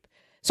sleep.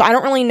 So I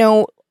don't really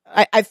know.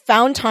 I've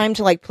found time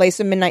to like play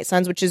some Midnight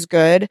Suns, which is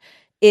good.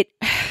 The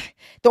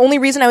only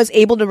reason I was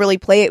able to really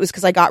play it was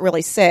because I got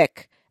really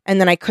sick and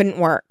then I couldn't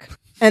work.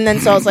 And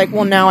then so I was like,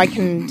 well, now I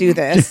can do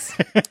this.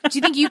 Do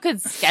you think you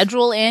could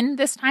schedule in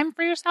this time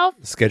for yourself?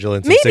 Schedule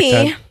in some sick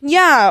time?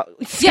 Yeah.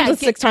 Schedule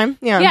sick time.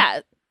 Yeah. Yeah.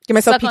 Give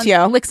myself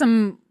PTO. Lick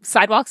some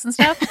sidewalks and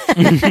stuff.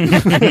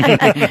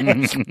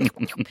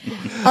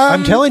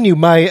 I'm telling you,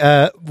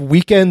 my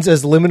weekends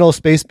as liminal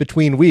space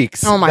between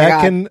weeks. Oh my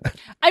God.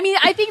 I mean,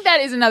 I think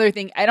that is another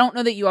thing. I don't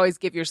know that you always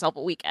give yourself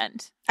a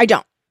weekend. I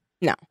don't.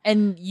 No.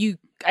 And you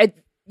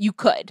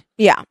could.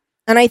 Yeah.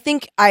 And I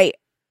think I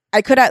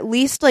could at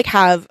least like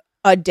have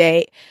a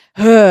day,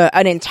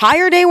 an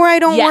entire day where I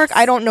don't work.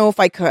 I don't know if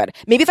I could.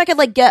 Maybe if I could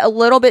like get a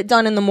little bit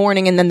done in the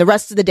morning and then the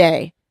rest of the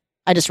day,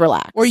 I just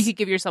relax. Or you could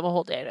give yourself a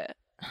whole day to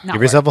not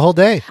give yourself a whole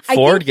day.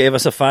 Ford gave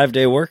us a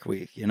 5-day work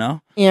week,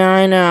 Yeah,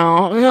 I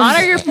know.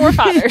 Honor your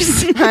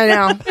forefathers. I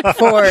know.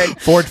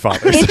 Ford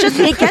fathers.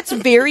 It gets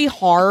very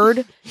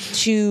hard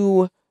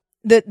to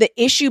the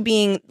issue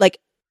being like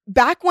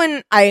back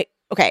when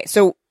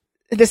so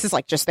this is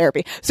like just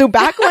therapy. So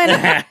back when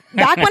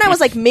I was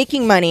like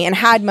making money and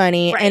had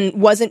money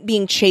and wasn't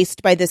being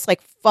chased by this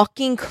like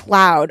fucking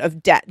cloud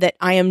of debt that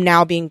I am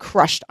now being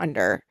crushed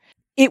under.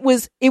 It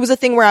was a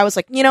thing where I was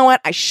like, you know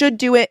what? I should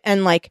do it.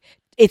 And like,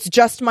 it's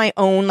just my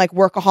own like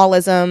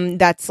workaholism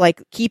that's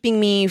like keeping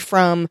me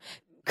from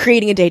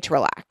creating a day to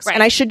relax.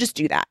 And I should just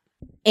do that.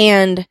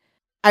 And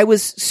I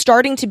was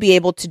starting to be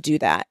able to do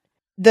that.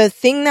 The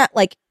thing that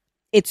like,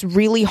 it's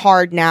really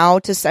hard now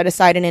to set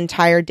aside an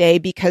entire day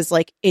because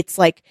like, it's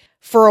like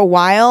for a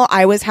while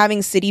I was having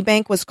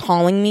Citibank was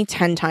calling me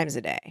 10 times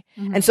a day.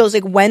 Mm-hmm. And so it's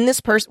like when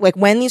this person, like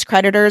when these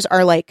creditors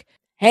are like,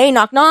 hey,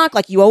 knock, knock,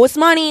 like you owe us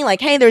money. Like,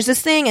 hey, there's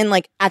this thing. And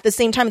like at the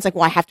same time, it's like,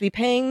 well, I have to be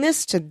paying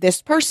this to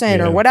this person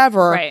or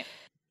whatever. Right.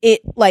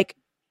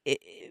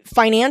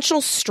 Financial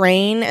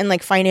strain and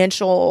like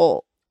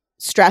financial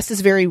stress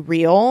is very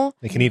real.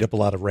 They can eat up a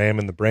lot of RAM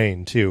in the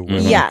brain too.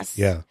 Mm-hmm. Yes.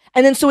 Yeah.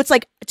 And then so it's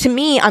like, to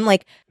me, I'm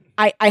like,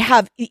 I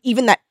have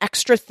even that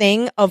extra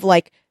thing of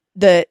like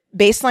the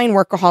baseline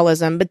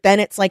workaholism, but then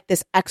it's like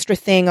this extra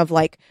thing of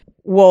like,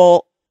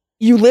 well,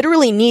 you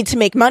literally need to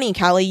make money,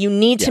 Callie. You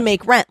need to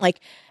make rent. Like,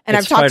 and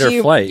it's I've talked fight to you.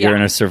 Or flight. You're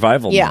in a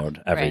survival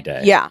mode every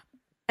day. Yeah.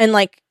 And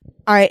like,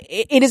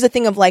 it is a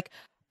thing of like,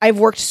 I've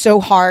worked so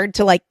hard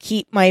to like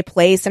keep my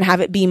place and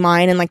have it be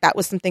mine. And like, that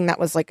was something that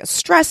was like a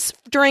stress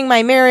during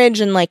my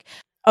marriage and like,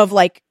 of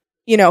like,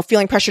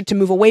 feeling pressured to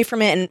move away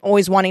from it and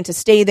always wanting to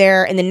stay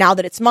there. And then now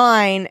that it's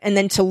mine and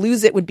then to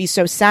lose it would be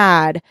so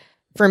sad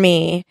for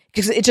me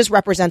because it just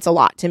represents a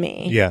lot to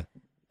me. Yeah.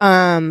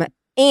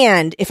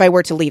 And if I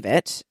were to leave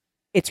it,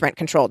 it's rent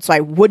controlled. So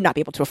I would not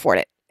be able to afford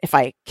it if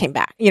I came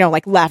back,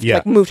 like left,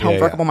 like moved home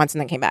for a couple months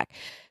and then came back.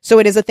 So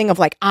it is a thing of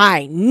like,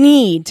 I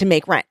need to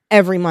make rent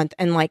every month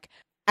and like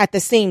at the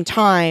same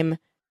time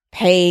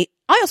pay.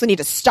 I also need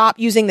to stop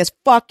using this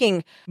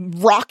fucking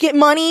Rocket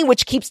Money,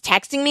 which keeps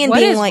texting me and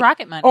being like,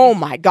 Rocket Money? Oh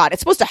my God,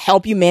 it's supposed to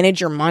help you manage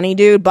your money,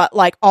 dude. But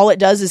like all it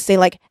does is say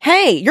like,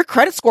 hey, your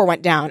credit score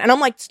went down. And I'm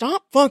like,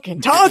 stop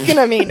fucking talking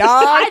to me, dog.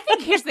 I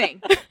think here's the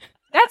thing.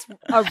 That's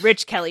a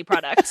rich Kelly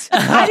product.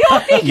 I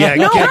don't think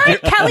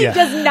Kelly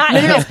does not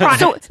need this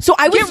product. So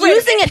I was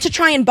using it to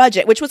try and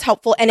budget, which was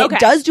helpful. And it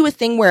does do a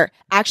thing where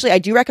actually I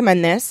do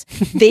recommend this.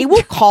 They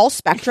will call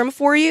Spectrum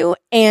for you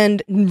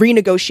and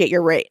renegotiate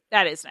your rate.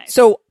 That is nice.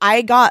 So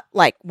I got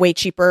like way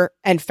cheaper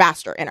and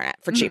faster internet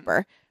for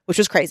cheaper, which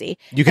was crazy.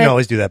 You can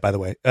always do that, by the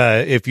way.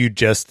 If you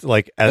just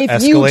like if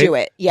escalate, you do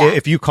it,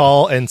 if you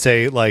call and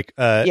say like,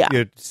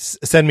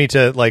 send me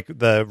to like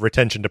the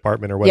retention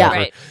department or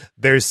whatever,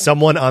 there's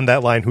someone on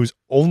that line whose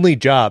only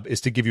job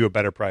is to give you a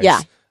better price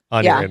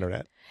on your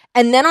internet.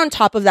 And then on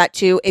top of that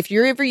too, if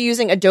you're ever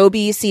using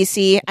Adobe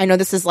CC, I know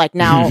this is like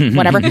now,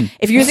 whatever.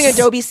 If you're using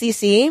Adobe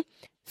CC,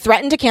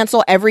 threaten to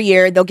cancel every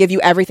year. They'll give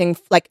you everything,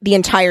 like the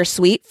entire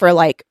suite for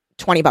like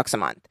 $20 a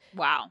month.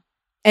 Wow.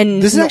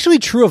 And this is actually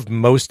true of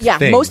most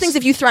things. Most things,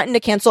 if you threaten to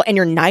cancel and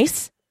you're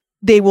nice,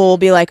 they will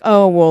be like,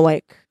 oh, well,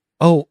 like...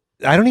 Oh,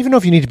 I don't even know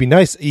if you need to be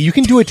nice. You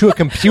can do it to a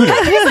computer.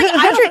 He's like,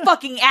 I'm a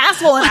fucking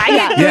asshole and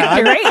I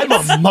get great. I'm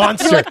a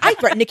monster. You're like, I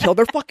threatened to kill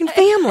their fucking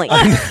family.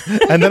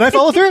 And then I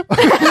follow through.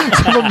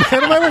 I'm a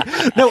man of my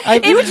word. No,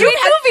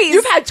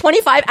 You've had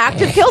 25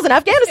 active kills in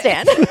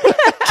Afghanistan.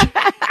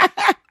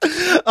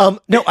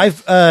 No,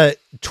 I've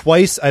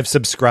twice I've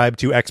subscribed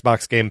to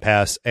Xbox Game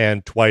Pass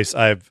and twice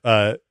I've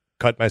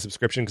cut my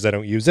subscription because I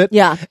don't use it.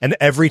 Yeah. And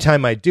every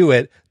time I do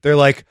it, they're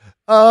like,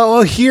 oh,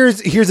 well, here's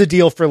a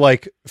deal for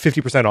like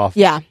 50% off.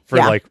 For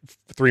like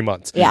 3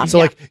 months. Yeah. So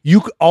like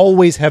you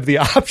always have the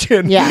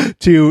option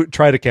to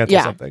try to cancel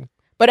something.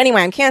 But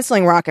anyway, I'm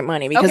canceling Rocket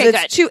Money because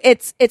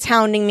it's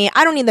hounding me.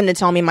 I don't need them to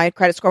tell me my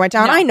credit score went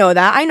down. No. I know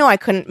that. I know I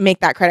couldn't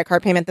make that credit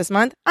card payment this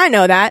month. I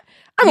know that.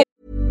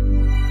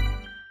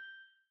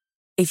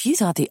 If you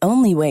thought the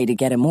only way to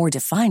get a more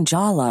defined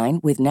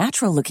jawline with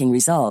natural-looking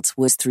results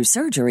was through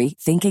surgery,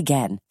 think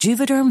again.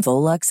 Juvederm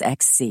Volux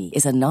XC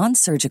is a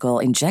non-surgical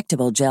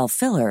injectable gel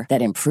filler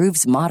that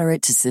improves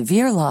moderate to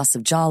severe loss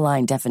of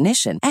jawline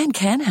definition and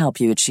can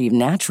help you achieve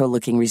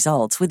natural-looking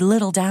results with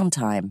little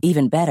downtime.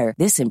 Even better,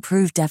 this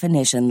improved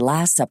definition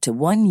lasts up to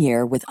 1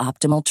 year with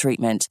optimal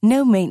treatment.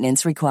 No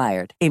maintenance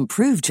required.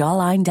 Improve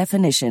jawline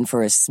definition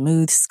for a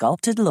smooth,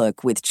 sculpted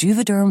look with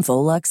Juvederm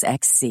Volux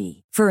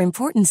XC. For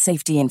important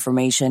safety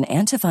information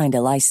and to find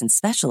a licensed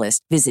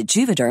specialist, visit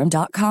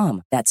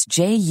Juvederm.com. That's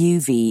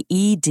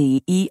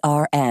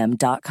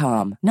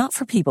JUVEDERM.com. Not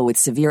for people with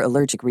severe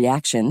allergic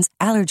reactions,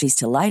 allergies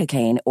to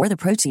lidocaine, or the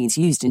proteins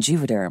used in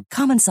Juvederm.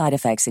 Common side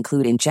effects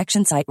include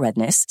injection site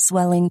redness,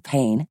 swelling,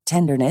 pain,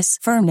 tenderness,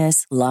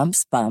 firmness,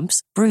 lumps,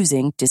 bumps,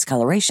 bruising,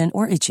 discoloration,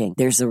 or itching.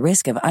 There's a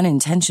risk of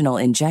unintentional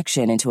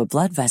injection into a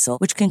blood vessel,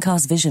 which can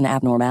cause vision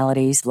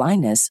abnormalities,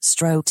 blindness,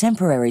 stroke,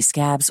 temporary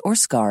scabs, or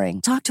scarring.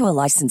 Talk to a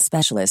licensed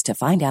specialist to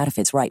find out if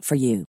it's right for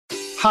you.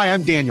 Hi,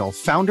 I'm Daniel,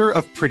 founder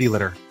of Pretty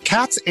Litter.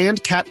 Cats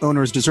and cat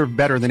owners deserve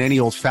better than any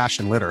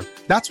old-fashioned litter.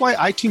 That's why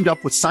I teamed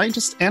up with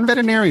scientists and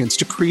veterinarians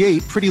to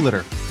create Pretty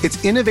Litter.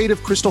 Its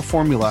innovative crystal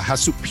formula has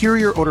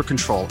superior odor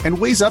control and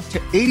weighs up to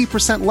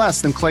 80%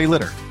 less than clay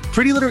litter.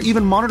 Pretty Litter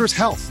even monitors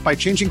health by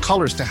changing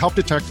colors to help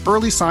detect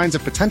early signs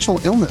of potential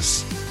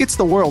illness. It's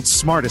the world's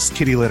smartest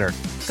kitty litter.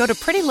 Go to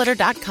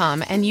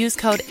prettylitter.com and use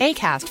code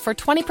ACAST for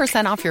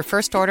 20% off your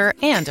first order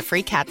and a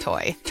free cat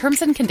toy.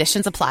 Terms and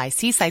conditions apply.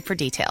 See site for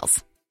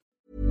details.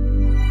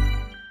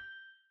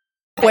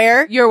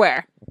 Where? You're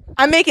where?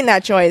 I'm making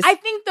that choice. I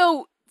think,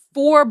 though,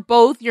 for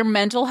both your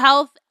mental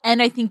health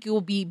and I think you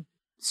will be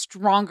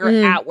stronger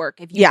at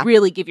work if you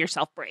really give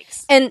yourself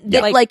breaks. And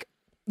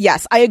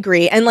yes, I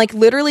agree. And like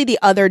literally the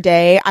other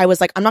day, I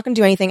was like, I'm not going to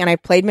do anything. And I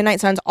played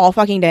Midnight Suns all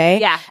fucking day.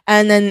 Yeah.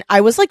 And then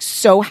I was like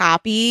so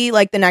happy.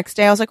 Like the next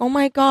day, I was like, oh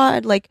my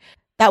God, like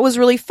that was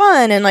really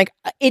fun. And like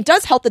it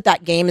does help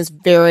that game is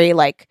very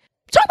like,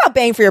 talk about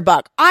bang for your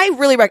buck. I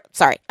really,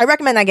 I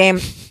recommend that game.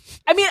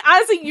 I mean,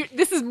 honestly,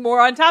 this is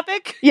more on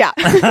topic. Yeah.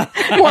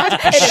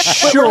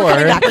 Sure.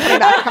 We're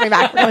coming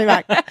back.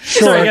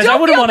 Sure. Sorry, guys, I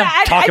wouldn't want to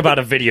bad. talk about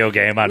a video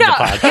game on the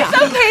podcast.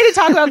 It's okay to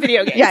talk about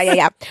video games.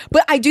 Yeah.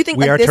 But I do think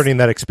We like, are this, turning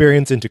that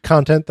experience into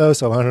content, though,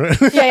 so I don't know.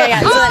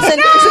 Yeah.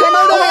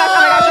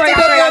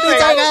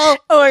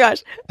 Oh my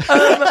gosh.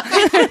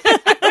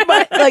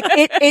 But like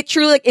it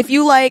truly, like, if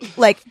you like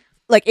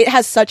it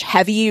has such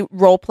heavy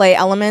role play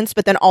elements,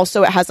 but then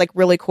also it has like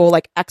really cool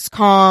like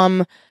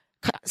XCOM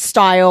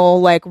style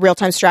like real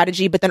time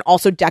strategy, but then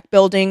also deck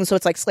building. So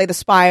it's like Slay the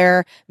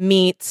Spire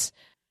meets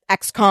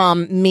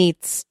XCOM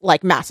meets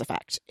like Mass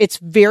Effect. It's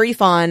very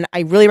fun.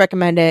 I really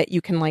recommend it. You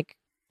can like,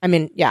 I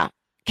mean, yeah.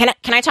 Can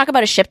I talk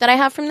about a ship that I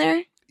have from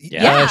there?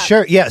 Yeah.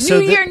 Sure. Yeah.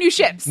 So New Year, new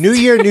ships. New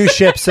Year, new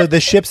ships. So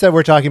the ships that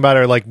we're talking about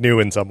are like new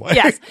in some way.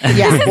 Yes.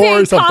 Yeah. This Or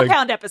is a something.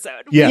 compound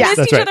episode. Yes, We missed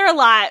that's each right. other a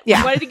lot.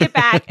 Yeah. We wanted to get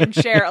back and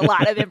share a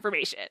lot of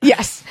information.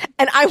 Yes.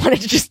 And I wanted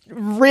to just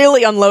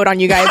really unload on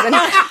you guys and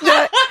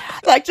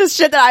like just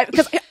shit that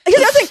because here's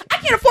the thing, I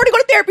can't afford to go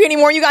to therapy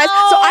anymore, you guys.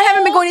 So I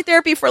haven't been going to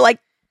therapy for like,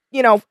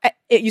 you know,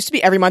 it used to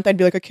be every month. I'd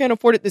be like, I can't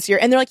afford it this year.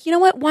 And they're like, you know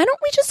what? Why don't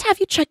we just have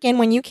you check in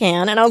when you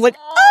can? And I was like,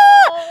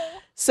 ah!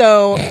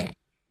 So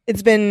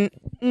it's been,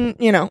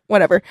 you know,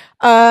 whatever.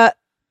 But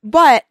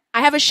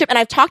I have a ship and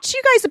I've talked to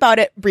you guys about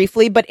it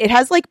briefly, but it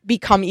has like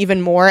become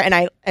even more and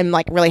I am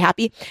like really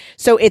happy.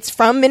 So it's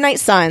from Midnight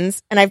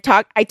Suns and I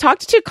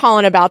talked to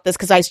Colin about this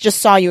because I just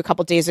saw you a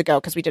couple days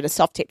ago because we did a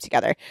self-tape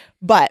together.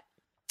 But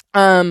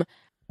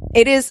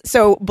it is,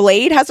 so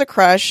Blade has a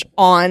crush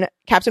on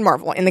Captain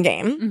Marvel in the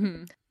game.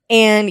 Mm-hmm.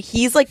 And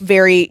he's like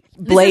very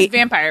This is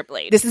Vampire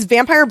Blade. This is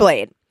Vampire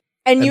Blade.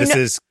 And this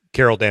is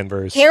Carol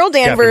Danvers.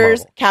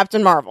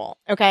 Captain Marvel.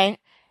 Okay.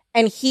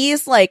 And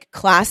he's like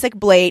classic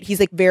Blade. He's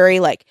like very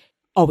like,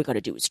 all we got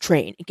to do is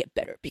train and get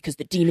better because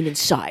the demon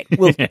inside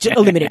will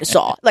eliminate us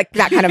all. Like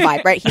that kind of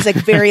vibe, right? He's like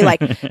very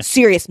like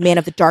serious man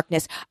of the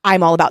darkness.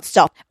 I'm all about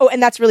stealth. Oh,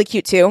 and that's really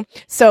cute too.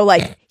 So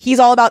like he's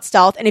all about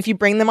stealth. And if you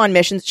bring them on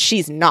missions,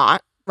 she's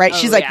not. Right? Oh,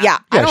 she's like, yeah.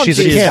 I don't she's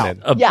do a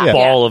stealth. cannon. A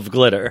ball of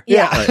glitter.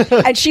 Yeah.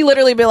 And she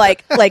literally be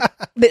like,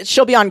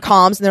 she'll be on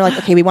comms and they're like,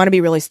 okay, we want to be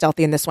really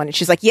stealthy in this one. And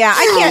she's like, yeah,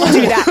 I can't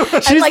do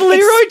that. She's and, like,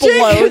 Leroy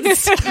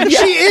explodes.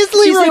 She is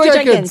Leroy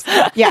Jenkins.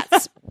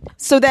 Yes.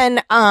 So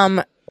then,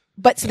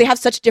 but so they have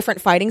such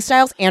different fighting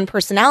styles and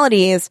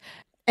personalities.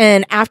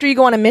 And after you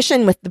go on a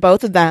mission with the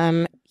both of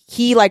them,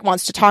 he like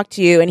wants to talk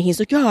to you and he's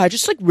like, yeah, I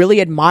just like really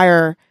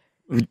admire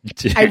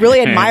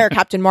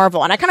Captain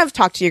Marvel. And I kind of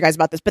talked to you guys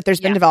about this, but there's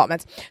been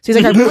developments. So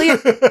he's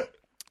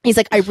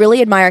like, I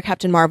really admire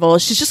Captain Marvel.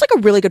 She's just like a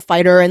really good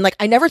fighter. And like,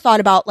 I never thought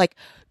about like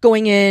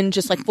going in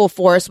just like full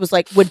force was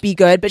like would be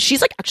good, but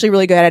she's like actually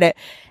really good at it.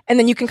 And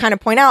then you can kind of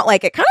point out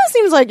like it kind of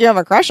seems like you have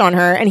a crush on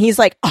her, and he's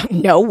like, oh,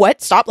 no,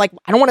 what? Stop! Like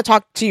I don't want to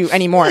talk to you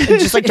anymore. And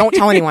just like don't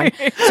tell anyone.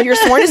 So you're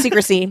sworn to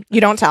secrecy.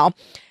 You don't tell.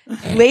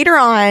 Later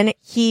on,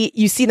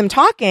 you see them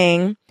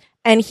talking,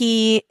 and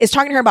he is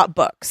talking to her about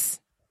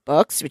books,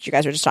 which you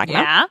guys were just talking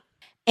about.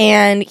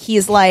 And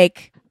he's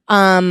like,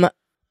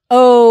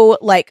 oh,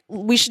 like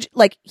we should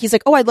like, he's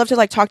like, oh, I'd love to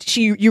like talk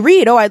to you. You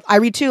read? Oh, I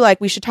read too. Like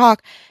we should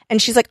talk.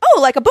 And she's like, oh,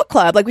 like a book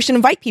club. Like we should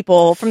invite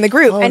people from the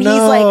group. And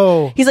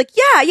he's like,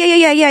 yeah.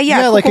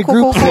 Yeah, cool, like a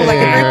group cool, like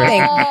a group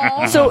thing.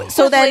 Aww.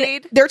 So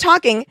then they're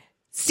talking.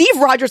 Steve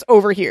Rogers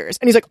overhears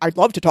and he's like, I'd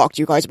love to talk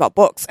to you guys about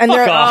books. And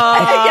they're,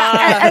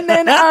 and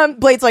then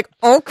Blade's like,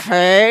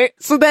 okay.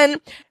 So then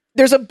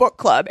there's a book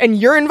club and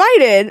you're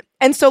invited.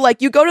 And so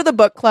like you go to the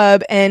book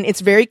club and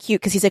it's very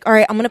cute because he's like, all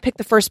right, I'm going to pick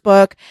the first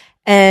book.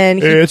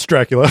 And it's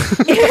Dracula.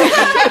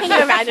 Can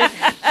you imagine?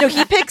 No,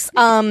 he picks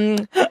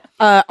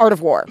Art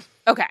of War.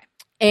 Okay.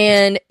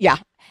 And yeah.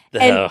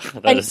 And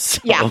she's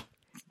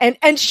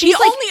he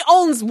only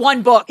owns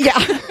one book. Yeah.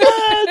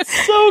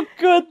 That's so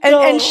good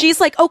though. And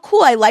she's like, oh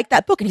cool, I like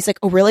that book. And he's like,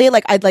 oh really?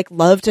 Like I'd like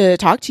love to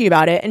talk to you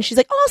about it. And she's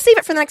like, oh, I'll save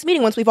it for the next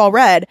meeting once we've all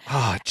read.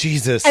 Oh,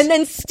 Jesus. And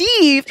then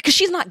Steve, because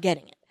she's not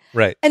getting it.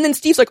 Right. And then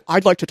Steve's like,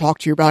 I'd like to talk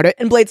to you about it.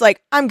 And Blade's like,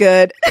 I'm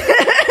good.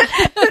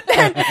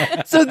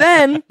 So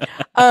then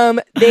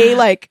they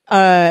like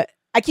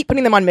I keep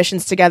putting them on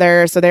missions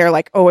together, so they're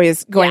like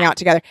always going out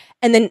together.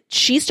 And then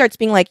she starts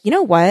being like, you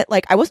know what?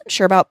 Like I wasn't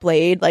sure about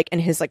Blade like and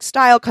his like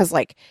style because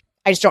like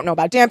I just don't know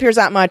about Dhampirs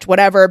that much,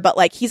 whatever. But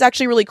like he's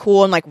actually really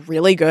cool and like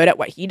really good at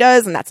what he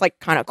does, and that's like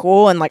kind of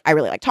cool. And like I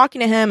really like talking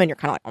to him. And you're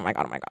kind of like, oh my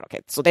god, okay.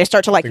 So they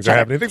start to like things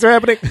are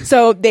happening.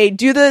 So they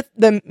do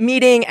the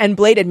meeting, and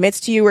Blade admits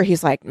to you where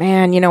he's like,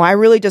 man, you know, I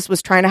really just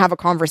was trying to have a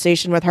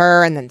conversation with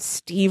her, and then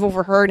Steve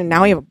overheard, and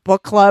now we have a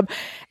book club.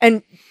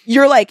 And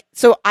you're like,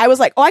 so I was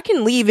like, oh, I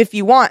can leave if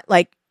you want.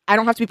 Like I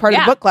don't have to be part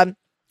of the book club.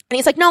 And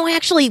he's like, no, I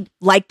actually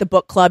like the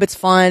book club. It's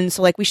fun.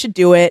 So like we should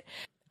do it.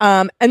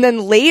 And then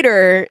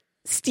later,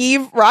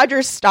 Steve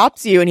Rogers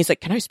stops you and he's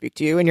like, can I speak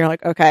to you? And you're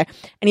like, okay.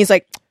 And he's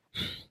like,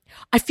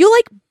 I feel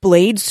like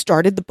Blade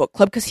started the book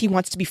club because he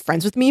wants to be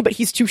friends with me, but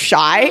he's too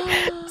shy.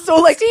 So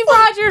like Steve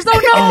Rogers, oh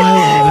no.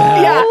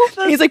 Yeah.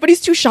 And he's like, but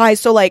he's too shy.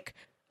 So like,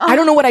 I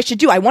don't know what I should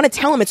do. I want to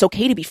tell him it's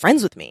okay to be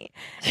friends with me.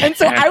 And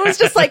so I was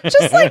just like,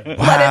 let it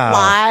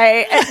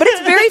lie. But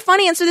it's very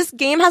funny. And so this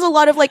game has a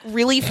lot of like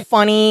really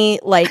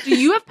funny, like. Do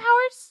you have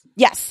powers?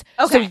 Yes.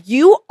 Okay. So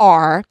you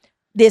are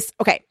this,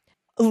 okay.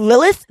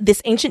 Lilith,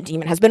 this ancient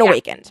demon, has been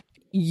awakened.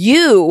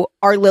 You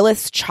are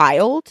Lilith's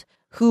child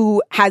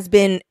who has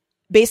been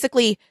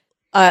basically,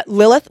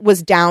 Lilith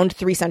was downed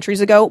 3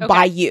 centuries ago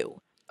by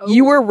you. Oh.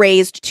 You were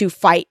raised to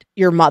fight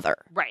your mother.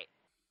 Right.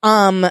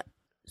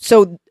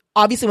 So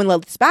obviously when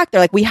Lilith's back,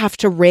 they're like, we have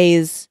to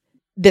raise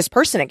this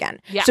person again.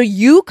 Yeah. So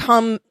you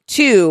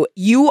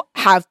you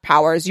have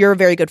powers. You're a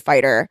very good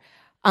fighter.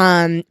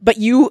 But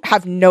you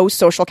have no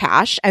social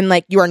cash and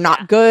like you are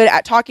not good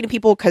at talking to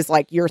people because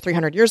like you're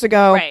 300 years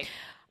ago. Right.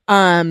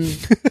 And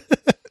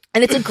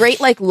it's a great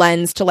like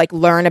lens to like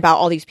learn about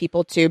all these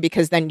people too,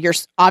 because then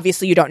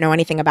you don't know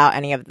anything about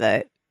any of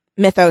the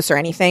mythos or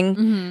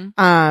anything.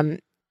 Mm-hmm.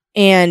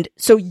 And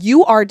so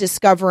you are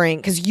discovering,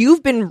 because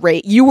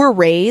you were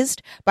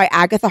raised by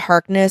Agatha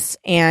Harkness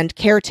and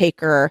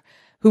Caretaker,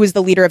 who is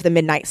the leader of the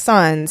Midnight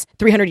Suns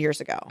 300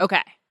 years ago. Okay.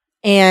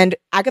 And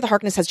Agatha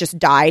Harkness has just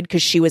died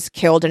because she was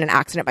killed in an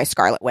accident by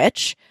Scarlet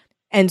Witch.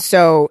 And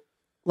so,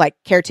 like,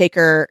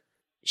 Caretaker,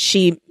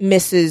 she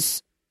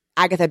misses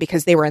Agatha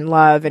because they were in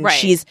love. And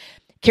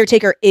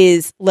Caretaker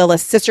is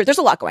Lilith's sister. There's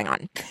a lot going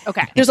on.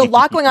 Okay. There's a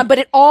lot going on, but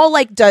it all,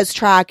 like, does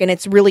track. And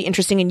it's really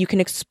interesting. And you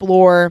can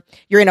explore.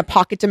 You're in a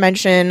pocket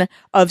dimension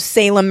of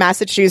Salem,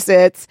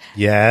 Massachusetts.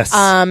 Yes.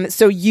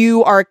 So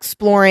you are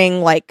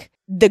exploring, like,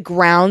 the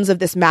grounds of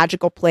this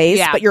magical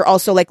place, but you're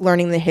also like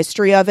learning the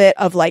history of it,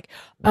 of like,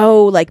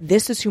 oh, like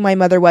this is who my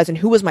mother was and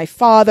who was my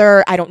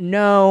father. I don't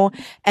know.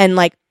 And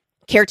like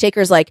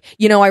Caretaker's like,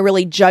 you know, I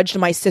really judged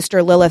my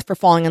sister Lilith for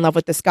falling in love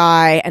with this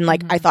guy. And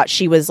like, I thought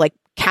she was like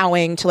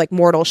cowing to like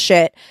mortal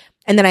shit.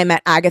 And then I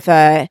met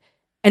Agatha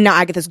and now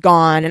Agatha's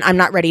gone and I'm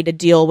not ready to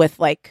deal with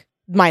like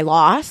my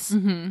loss.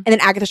 Mm-hmm. And then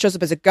Agatha shows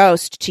up as a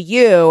ghost to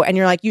you and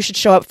you're like, you should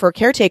show up for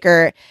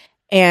Caretaker.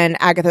 And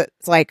Agatha's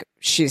like,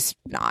 she's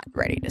not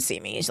ready to see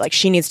me. She's like,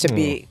 she needs to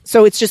be.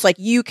 So it's just like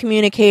you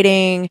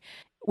communicating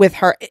with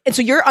her. And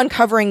so you're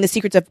uncovering the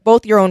secrets of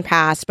both your own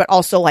past, but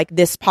also like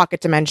this pocket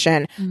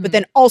dimension, but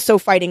then also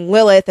fighting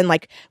Lilith and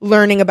like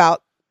learning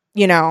about,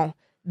 you know,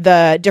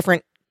 the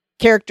different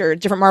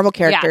Marvel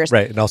characters.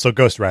 Right. And also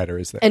Ghost Rider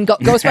is there. And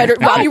Ghost Rider,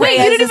 Robbie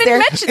Reyes is there.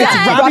 Mention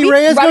that. Robbie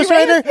Reyes, Ghost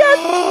Rider?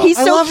 Yes. He's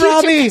so cute.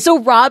 Robbie. So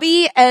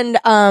Robbie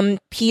and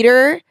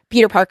Peter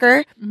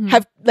Parker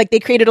have like, they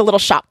created a little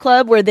shop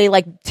club where they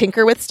like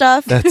tinker with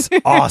stuff. That's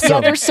awesome.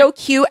 Yeah, they're so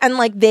cute. And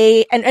like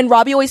and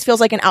Robbie always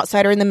feels like an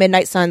outsider in the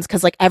Midnight Suns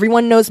because like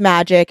everyone knows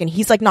magic and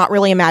he's like not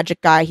really a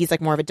magic guy. He's like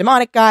more of a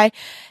demonic guy.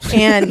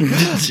 And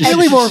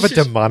really more of a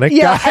demonic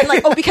guy. And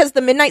like, because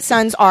the Midnight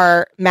Suns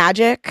are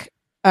magic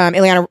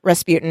Ileana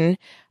Rasputin,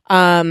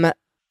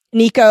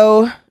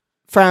 Nico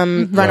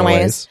from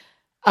Runaways,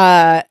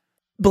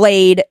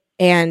 Blade,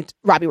 and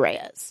Robbie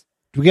Reyes.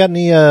 Do we got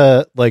any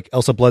like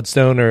Elsa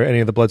Bloodstone or any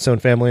of the Bloodstone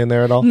family in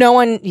there at all? No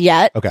one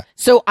yet. Okay.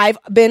 So I've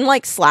been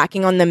like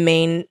slacking on the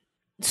main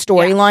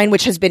storyline,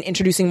 which has been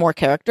introducing more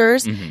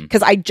characters,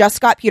 because I just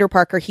got Peter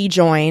Parker. He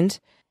joined.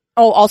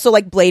 Oh, also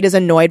like Blade is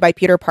annoyed by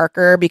Peter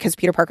Parker because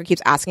Peter Parker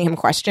keeps asking him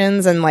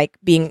questions and like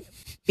being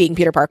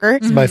Peter Parker.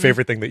 It's my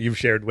favorite thing that you've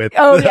shared with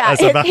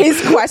us about, his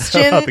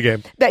question about the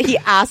game. that he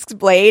asks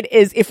Blade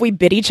is, if we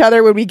bit each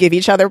other, would we give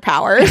each other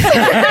powers?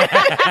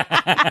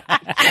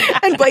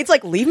 And Blade's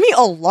like, leave me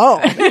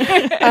alone.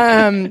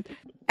 And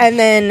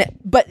then,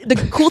 but the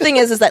cool thing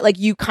is that like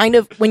you kind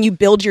of, when you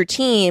build your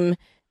team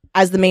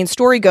as the main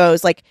story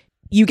goes, like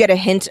you get a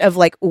hint of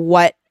like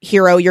what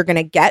hero you're going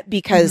to get,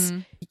 because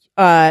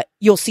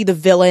you'll see the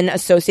villain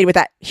associated with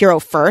that hero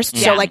first.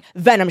 So like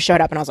Venom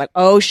showed up and I was like,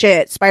 oh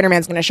shit,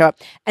 Spider-Man's going to show up.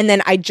 And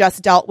then I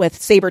just dealt with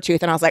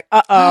Sabretooth and I was like,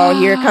 uh-oh,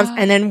 here it comes.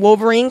 And then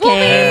Wolverine came.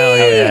 Hell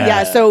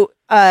yeah. So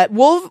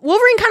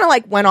Wolverine kind of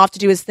like went off to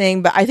do his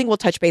thing, but I think we'll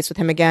touch base with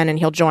him again and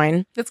he'll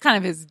join. That's kind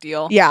of his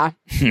deal. Yeah.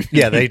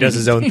 Yeah, that he does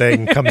his own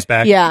thing, comes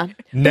back. Yeah.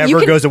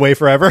 Never goes away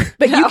forever.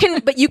 But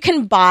you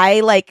can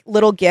buy like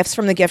little gifts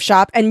from the gift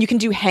shop, and you can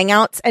do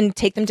hangouts and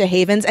take them to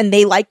Havens, and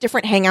they like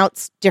different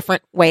hangouts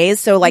different ways.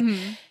 So like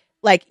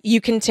like you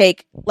can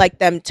take like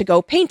them to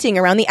go painting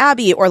around the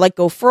Abbey, or like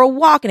go for a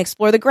walk and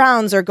explore the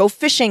grounds, or go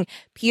fishing.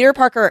 Peter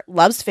Parker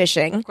loves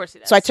fishing. Of course he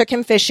does. So I took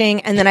him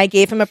fishing, and then I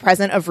gave him a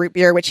present of root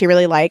beer, which he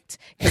really liked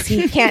because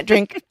he can't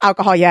drink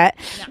alcohol yet.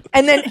 No.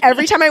 And then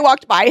every time I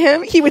walked by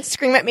him, he would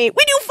scream at me,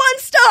 "We do fun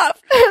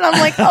stuff!" And I'm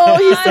like, "Oh,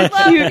 he's so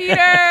cute,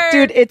 Peter."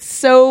 Dude,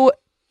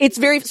 it's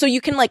very, so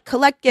you can like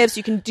collect gifts,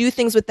 you can do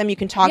things with them, you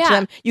can talk to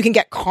them, you can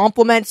get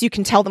compliments, you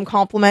can tell them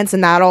compliments,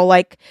 and that'll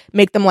like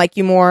make them like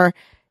you more.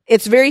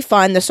 It's very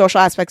fun. The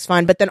social aspect's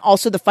fun, but then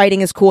also the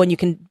fighting is cool, and you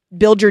can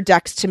build your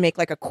decks to make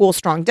like a cool,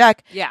 strong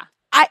deck. Yeah.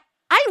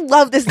 I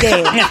love this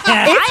game.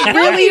 It's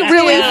really,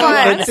 really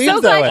fun. I'm so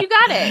glad you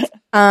got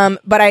it.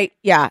 But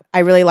I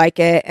really like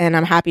it, and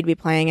I'm happy to be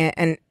playing it,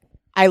 and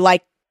I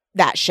like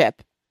that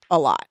ship a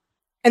lot.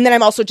 And then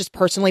I'm also just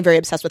personally very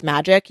obsessed with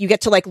Magic. You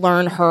get to like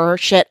learn her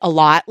shit a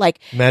lot. Like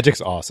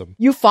Magic's awesome.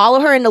 You follow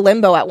her into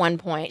Limbo at one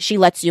point. She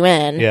lets you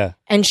in. Yeah.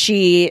 And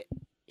she's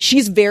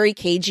very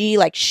cagey.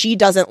 Like she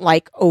doesn't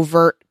like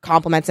overt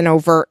compliments and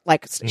overt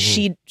like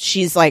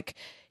she's like,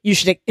 you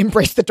should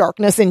embrace the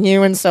darkness in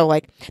you. And so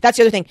like that's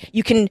the other thing.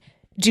 You can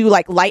do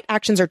like light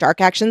actions or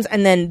dark actions,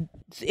 and then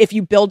if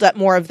you build up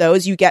more of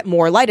those, you get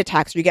more light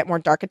attacks or you get more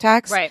dark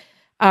attacks. Right.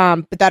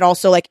 But that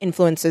also like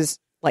influences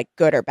like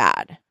good or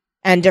bad.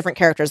 And different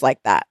characters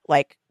like that.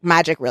 Like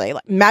Magic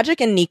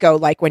and Nico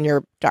like when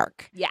you're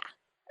dark. Yeah.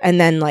 And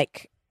then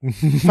like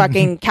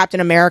fucking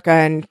Captain America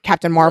and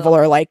Captain Marvel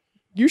are like,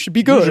 you should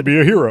be good. You should be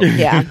a hero.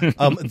 Yeah.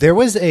 There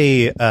was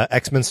a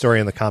X-Men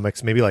story in the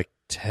comics maybe like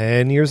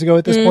 10 years ago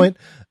at this point,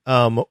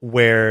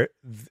 where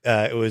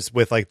it was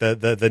with like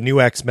the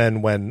new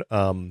X-Men when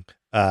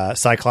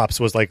Cyclops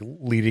was like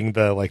leading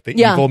the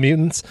evil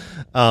mutants,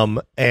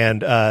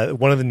 and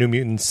one of the new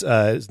mutants,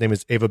 his name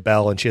is Ava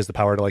Bell, and she has the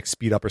power to like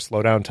speed up or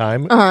slow down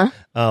time.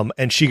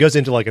 And she goes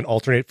into like an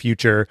alternate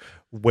future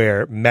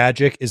where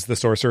Magic is the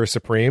Sorcerer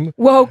Supreme.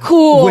 Whoa,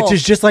 cool! Which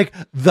is just like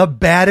the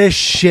baddest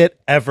shit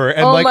ever.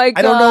 And oh like, my god,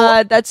 I don't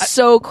know, that's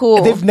so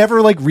cool. They've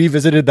never like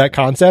revisited that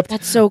concept.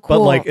 That's so cool.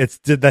 But like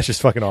that's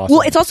just fucking awesome.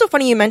 Well, it's also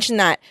funny you mentioned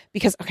that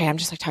because I'm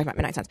just like talking about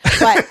Midnight Suns,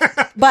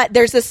 but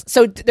there's this.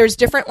 So there's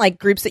different like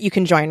groups that you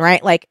can join,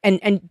 right? Like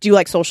and do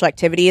like social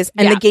activities,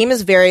 and the game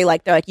is very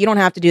like they're like you don't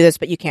have to do this,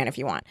 but you can if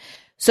you want.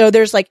 So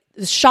there's like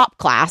the shop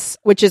class,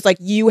 which is like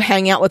you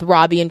hang out with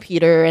Robbie and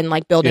Peter and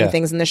like building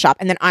things in the shop.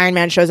 And then Iron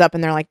Man shows up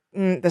and they're like,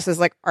 this is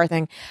like our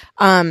thing.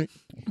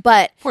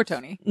 But poor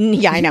Tony.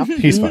 Yeah, I know.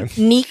 He's fine.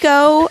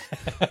 Nico,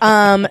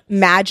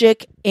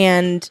 Magic,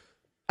 and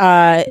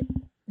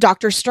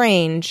Doctor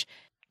Strange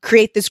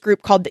create this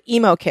group called the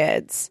Emo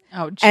Kids.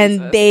 Oh, Jesus.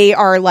 And they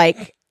are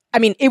like, I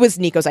mean, it was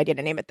Nico's idea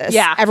to name it this.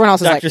 Yeah. Everyone else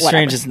is like, Doctor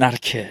Strange is not a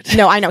kid.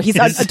 No, I know. He's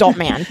an adult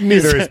man.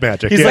 Neither is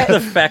Magic. He's like the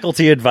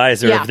faculty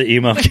advisor of the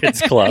Emo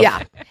Kids Club.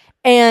 Yeah.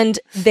 And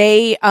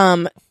they,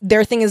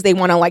 their thing is they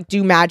want to like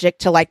do magic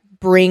to like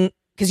bring,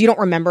 because you don't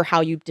remember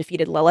how you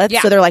defeated Lilith.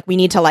 Yeah. So they're like, we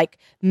need to like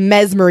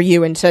mesmer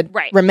you into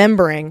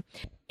remembering.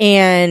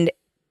 And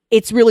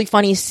it's really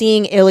funny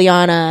seeing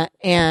Ileana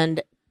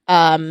and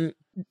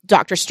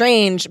Doctor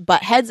Strange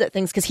butt heads at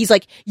things, because he's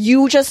like,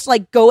 you just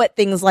like go at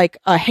things like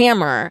a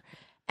hammer.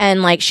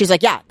 And like, she's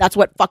like, yeah, that's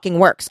what fucking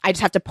works. I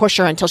just have to push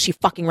her until she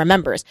fucking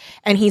remembers.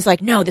 And he's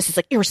like, no, this is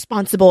like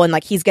irresponsible. And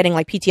like, he's getting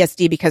like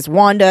PTSD because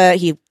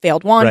he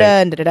failed Wanda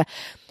and da-da-da.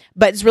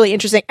 But it's really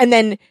interesting. And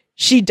then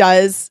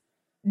she's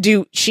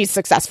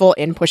successful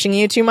in pushing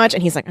you too much.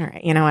 And he's like, all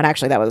right, you know what?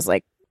 Actually, that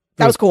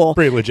was cool.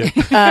 Pretty legit.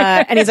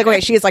 And he's like, okay,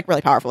 she is like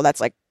really powerful.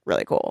 That's like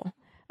really cool.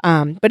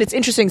 But it's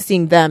interesting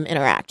seeing them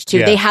interact too.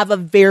 Yeah. They have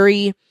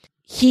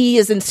he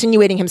is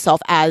insinuating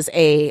himself as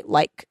a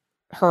like,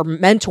 her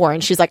mentor,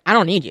 and she's like, I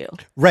don't need you.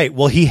 Right.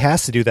 Well, he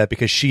has to do that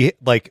because she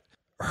like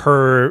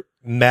her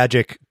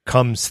magic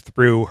comes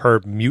through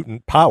her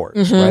mutant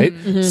powers, right?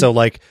 So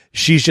like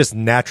she's just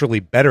naturally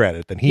better at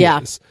it than he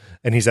is,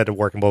 and he's had to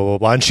work and blah blah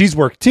blah, and she's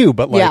worked too,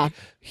 but like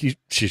she's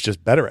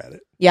just better at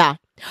it. Yeah.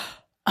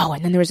 Oh,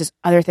 and then there was this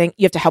other thing.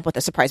 You have to help with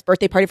the surprise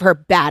birthday party for her.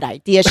 Bad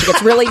idea. She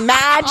gets really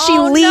mad. She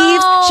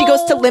leaves. No. She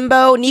goes to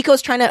limbo.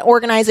 Nico's trying to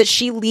organize it.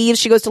 She leaves.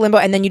 She goes to limbo.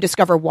 And then you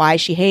discover why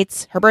she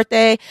hates her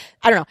birthday.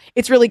 I don't know.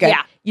 It's really good.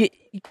 Yeah.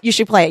 You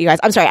should play it, you guys.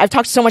 I'm sorry. I've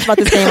talked so much about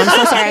this game. I'm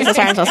so sorry.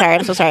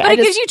 I'm so sorry. But it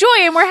gives you joy,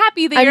 and we're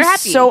happy that you're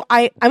happy. So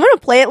I'm going to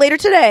play it later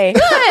today.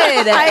 Good.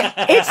 I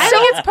think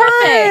it's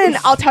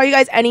perfect. I'll tell you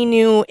guys any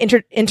new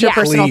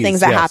interpersonal things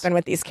that happen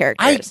with these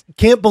characters. I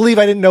can't believe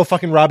I didn't know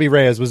fucking Robbie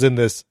Reyes was in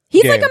this.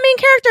 He's game. like a main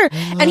character,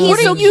 and he's what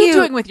so are you cute.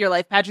 doing with your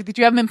life, Patrick? That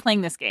you haven't been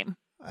playing this game?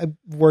 I'm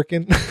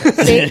working.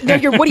 See?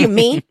 What do you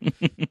mean?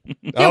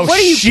 Oh, what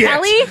are you, shit.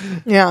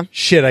 Kelly? Yeah.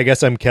 Shit, I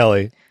guess I'm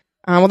Kelly.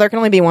 Well, there can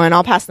only be one.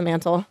 I'll pass the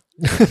mantle.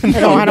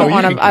 I don't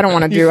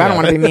want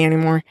to be me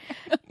anymore.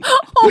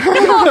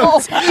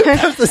 Oh no!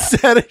 That's the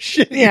saddest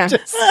shit. Yeah,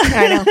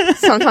 I know.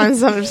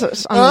 Sometimes I'm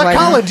like,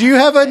 Colin, do you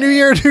have a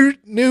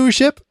new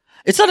ship?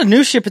 It's not a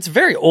new ship. It's a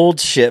very old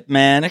ship,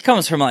 man. It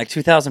comes from like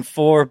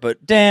 2004,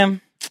 but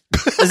damn,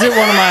 is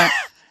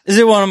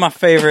it one of my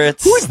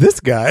favorites? Who is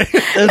this guy?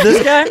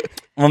 This guy?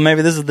 Well,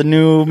 maybe this is the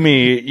new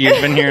me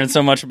you've been hearing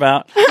so much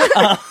about.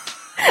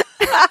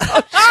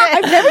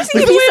 I've never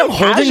seen you be so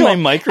holding casual. my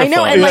microphone. I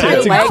know, and like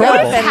It's your leg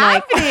incredible. up and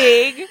like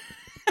Happening.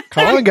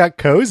 Colin got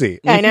cozy.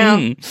 I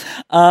know.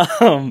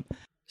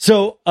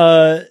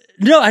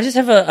 No, I just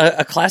have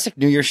a classic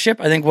New Year's ship.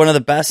 I think one of the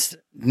best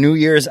New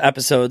Year's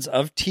episodes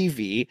of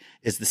TV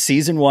is the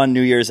season 1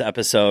 New Year's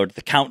episode,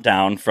 The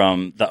Countdown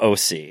from the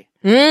OC.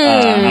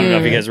 I don't know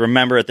if you guys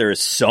remember it. There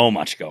is so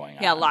much going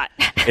on. Yeah, a lot.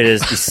 It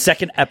is the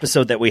second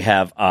episode that we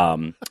have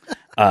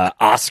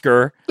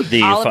Oscar,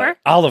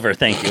 Oliver?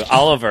 Thank you.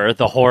 Oliver,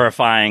 the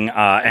horrifying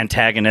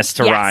antagonist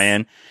to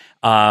Ryan.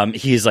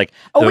 He's like...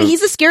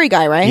 he's the scary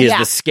guy, right? He is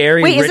the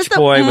scary Wait, rich is this the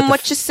boy with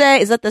what you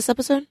say? Is that this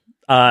episode?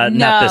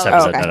 Not this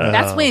episode. okay. No.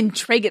 That's when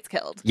Trey gets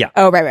killed. Yeah.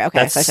 Oh, right. Okay.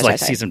 That's Sorry.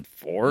 season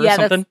 4 or Yeah,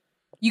 something.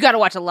 You got to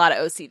watch a lot of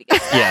OC to get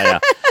that. Yeah.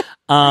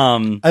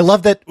 I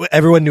love that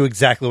everyone knew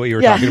exactly what you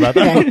were talking about.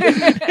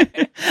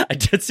 I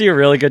did see a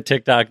really good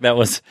TikTok that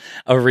was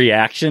a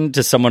reaction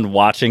to someone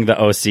watching the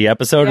OC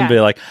episode and be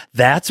like,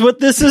 "That's what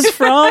this is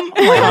from."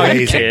 I'm like,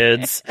 Amazing.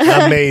 Kids,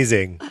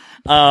 Amazing.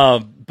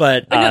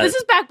 But no, this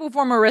is back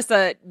before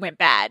Marissa went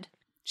bad.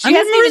 She I mean,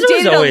 hasn't even Marissa was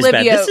dated always bad.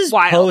 Olivia This is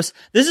Wilde. post.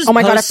 This is Oh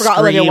my God, I forgot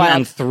Olivia scream Wilde.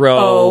 and throw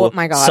Oh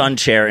my God. sun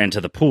chair into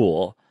the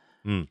pool,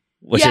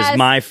 which Yes. is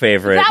my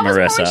favorite. That was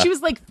Marissa. when she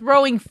was like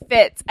throwing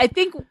fits. I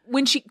think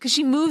because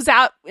she moves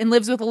out and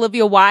lives with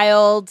Olivia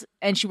Wilde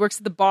and she works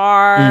at the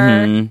bar.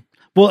 Mhm.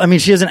 Well, I mean,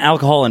 she has an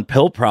alcohol and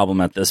pill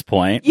problem at this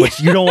point, which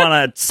you don't want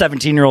a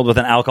 17-year-old with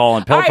an alcohol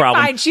and pill All right,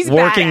 problem fine. She's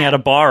working bad at a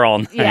bar all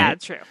night. Yeah,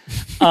 true.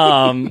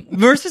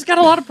 Marissa's got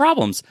a lot of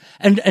problems.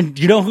 And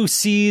you know who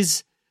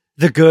sees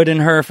the good in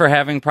her for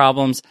having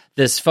problems?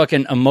 This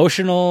fucking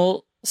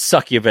emotional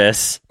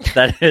succubus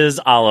that is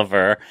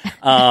Oliver.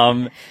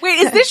 Wait,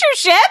 is this your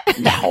ship?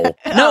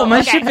 No,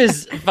 my okay. ship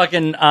is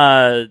fucking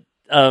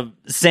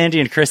Sandy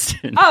and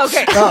Kristen. Oh,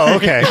 okay. Oh,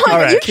 okay. All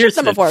right. You've shipped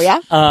them before, yeah?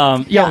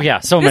 So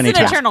This many is an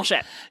times. eternal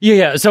ship.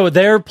 Yeah. So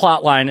their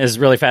plot line is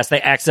really fast.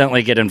 They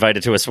accidentally get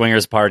invited to a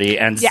swingers party,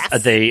 and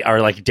Yes. they are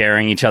like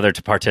daring each other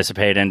to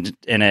participate in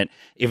it,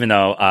 even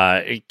though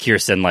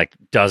Kirsten like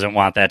doesn't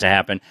want that to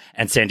happen.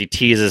 And Sandy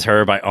teases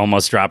her by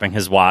almost dropping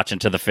his watch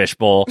into the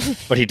fishbowl,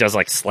 but he does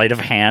like sleight of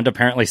hand.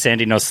 Apparently,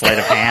 Sandy knows sleight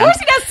of Of hand. course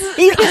he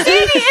does.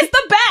 Sandy is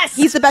the best.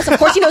 He's the best. Of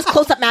course, he knows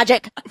close-up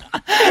magic.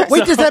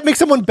 Wait, does that make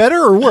someone better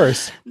or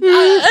worse? Maybe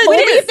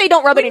if they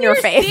don't rub it in your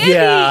face. Sandy,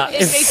 Yeah.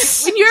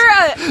 when you're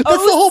a That's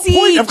the whole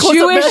point of close-up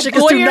Jewish magic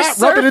is to lawyer not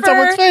rub it in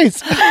someone's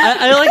face.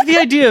 I like the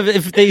idea of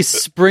if they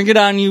spring it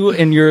on you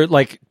in your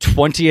like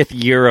 20th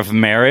year of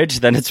marriage,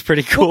 then it's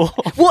pretty cool.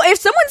 Well, if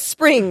someone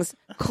springs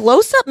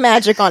close-up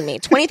magic on me,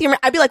 20th year,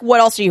 I'd be like, what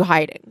else are you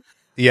hiding?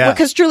 Yeah.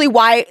 Because truly,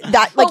 why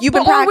that, like, you've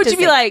been Or practicing. would you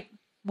be like,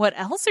 what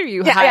else are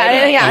you yeah,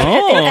 hiding?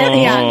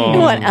 Oh.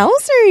 What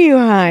else are you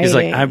hiding? He's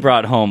like, I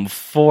brought home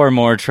 4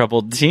 more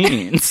troubled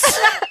teens.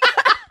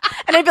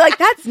 And I'd be like,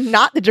 that's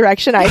not the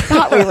direction I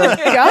thought we were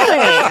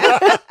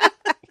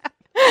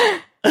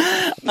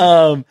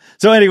going.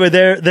 So anyway,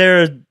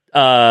 they're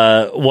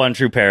one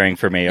true pairing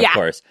for me, of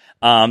course.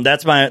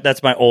 That's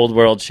my old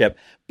world ship.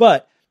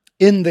 But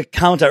in the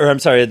countdown, or I'm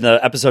sorry, in the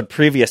episode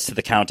previous to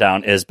the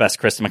countdown is Best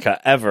Christmaka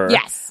Ever.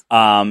 Yes.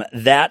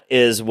 That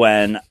is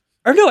when,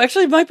 or no,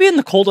 actually, it might be in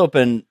the cold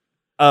open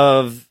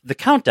of the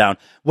countdown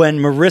when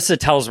Marissa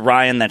tells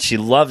Ryan that she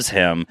loves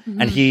him,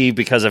 and he,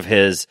 because of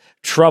his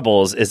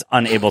troubles, is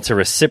unable to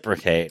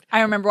reciprocate.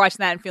 I remember watching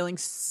that and feeling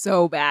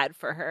so bad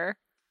for her.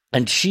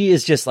 And she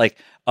is just like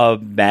a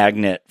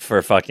magnet for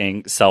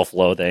fucking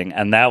self-loathing,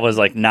 and that was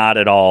like not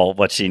at all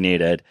what she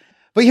needed.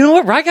 But you know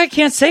what? Rye Guy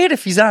can't say it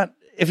if he's not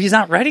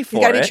ready for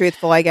You gotta it. be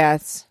truthful, I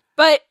guess.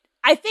 But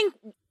I think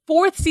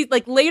fourth season,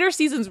 like later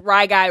seasons,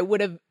 Rye Guy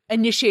would have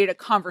initiated a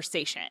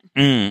conversation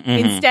Mm-hmm.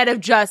 instead of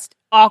just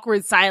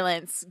awkward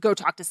silence, go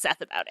talk to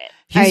Seth about it.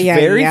 He's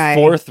very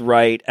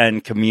forthright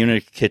and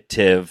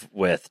communicative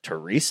with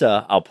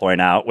Teresa, I'll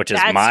point out, which is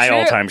my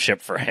all-time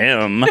ship for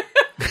him.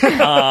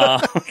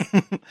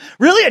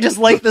 Really, I just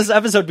like this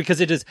episode because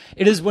it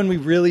is when we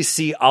really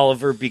see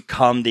Oliver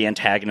become the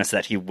antagonist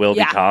that he will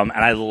become,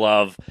 and I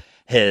love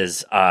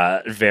his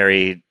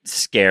very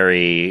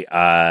scary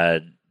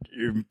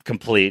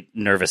complete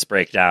nervous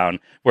breakdown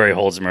where he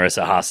holds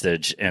Marissa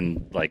hostage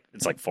in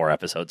it's 4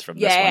 episodes from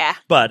this one.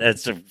 But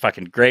it's a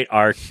fucking great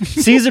arc.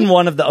 Season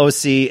 1 of the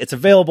OC. It's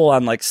available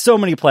on so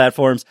many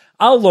platforms.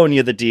 I'll loan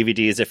you the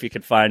DVDs if you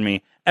can find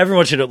me.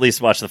 Everyone should at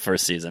least watch the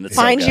first season. It's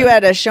find you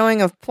at a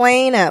showing of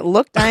Plane at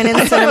Look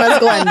Dine-In Cinemas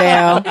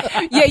Glendale.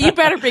 Yeah, you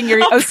better bring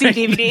your OC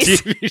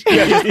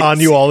DVDs. On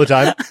you all the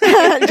time.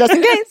 Just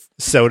in case.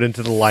 Sewed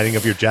into the lining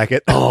of your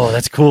jacket. Oh,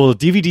 that's cool.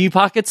 DVD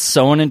pockets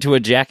sewn into a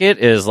jacket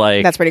is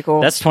that's pretty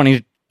cool. That's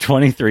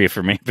 2023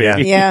 for me,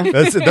 baby. Yeah.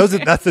 That's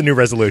the new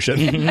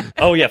resolution.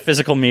 Oh, yeah.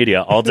 Physical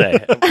media all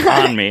day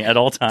on me at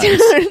all times. Dude,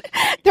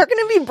 they're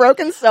going to be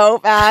broken so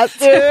fast,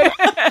 dude.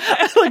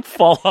 I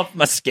fall off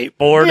my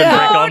skateboard and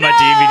break all my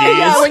DVDs.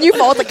 Yeah, when you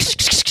fall, it's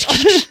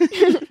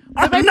like...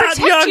 I'm not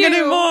young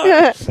anymore.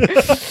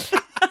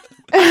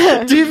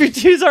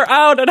 DVDs are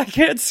out and I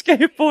can't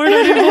skateboard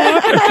anymore.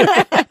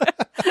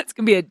 It's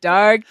going to be a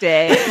dark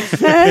day.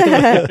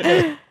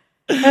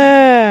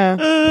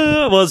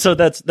 Well, so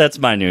that's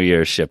my New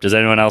Year's ship. Does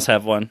anyone else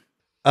have one?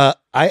 I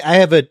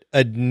have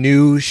a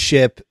new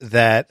ship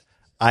that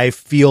I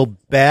feel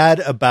bad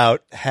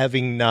about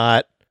having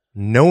not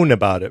known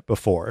about it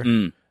before.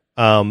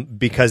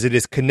 Because it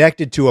is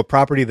connected to a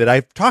property that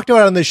I've talked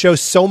about on this show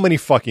so many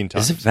fucking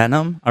times. Is it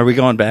Venom? Are we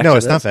going back? No, to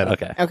it's this? not Venom.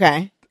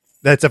 Okay.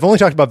 I've only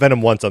talked about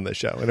Venom once on this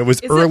show, and it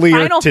was earlier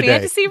it Final today.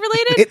 Fantasy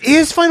related? It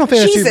is Final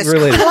Fantasy Jesus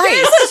related.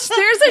 Christ.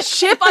 There's a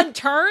ship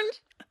unturned?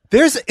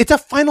 It's a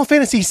Final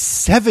Fantasy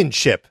VII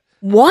ship.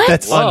 What?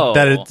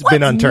 That's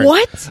been unturned.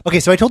 What? Okay,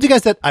 so I told you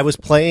guys that I was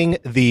playing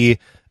the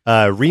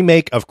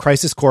remake of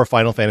Crisis Core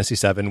Final Fantasy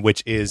VII,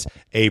 which is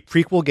a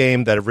prequel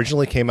game that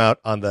originally came out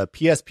on the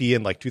PSP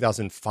in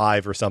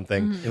 2005 or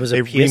something. It was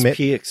a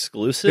PSP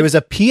exclusive? It was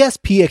a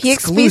PSP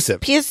exclusive.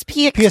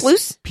 PSP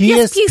exclusive?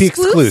 PSP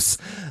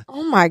exclusive.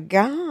 Oh my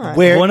God.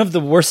 One of the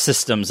worst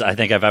systems I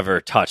think I've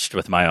ever touched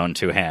with my own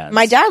 2 hands.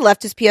 My dad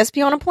left his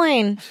PSP on a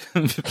plane.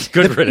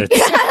 Good riddance.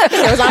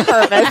 It was on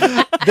purpose.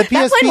 The PSP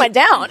That plane went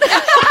down.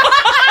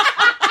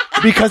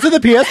 Because of the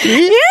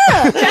PSP?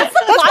 Yeah. That's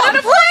a lot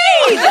of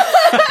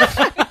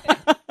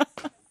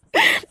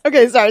plane.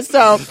 Okay, sorry.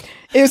 So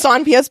it was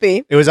on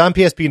PSP. It was on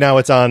PSP. Now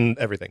it's on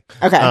everything.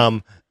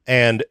 Okay.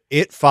 And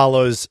it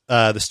follows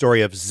the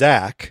story of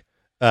Zack.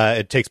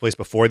 It takes place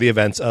before the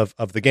events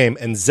of the game.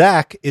 And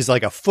Zack is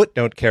like a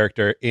footnote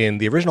character in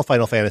the original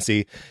Final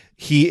Fantasy.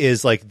 He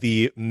is like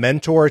the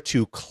mentor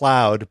to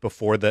Cloud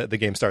before the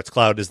game starts.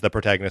 Cloud is the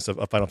protagonist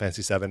of Final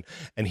Fantasy VII.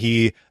 And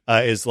he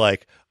is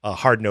like a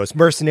hard-nosed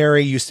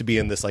mercenary, used to be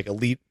in this like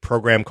elite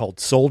program called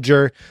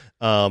Soldier,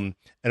 and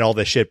all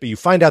this shit. But you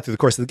find out through the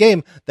course of the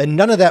game that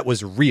none of that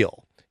was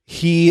real.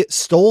 He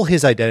stole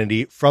his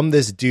identity from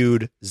this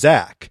dude,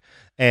 Zack.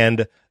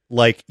 And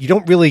like, you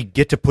don't really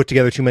get to put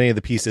together too many of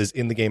the pieces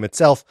in the game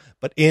itself,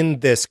 but in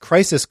this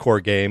Crisis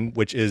Core game,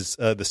 which is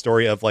the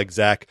story of like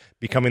Zack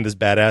becoming this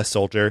badass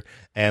soldier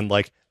and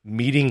like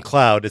meeting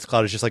Cloud,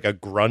 Cloud is just like a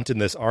grunt in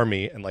this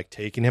army and like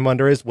taking him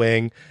under his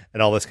wing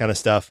and all this kind of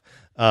stuff.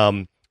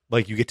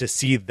 Like you get to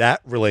see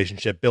that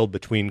relationship build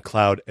between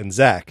Cloud and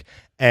Zack.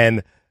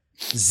 And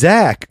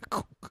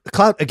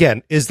Cloud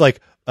again is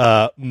like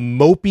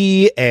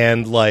mopey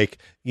and like,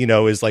 you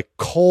know, is like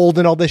cold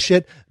and all this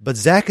shit, but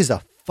Zack is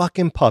a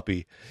fucking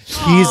puppy.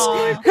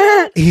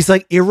 He's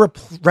like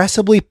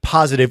irrepressibly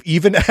positive,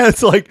 even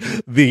as like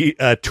the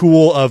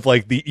tool of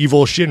like the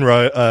evil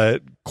Shinra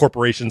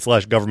corporation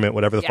 / government,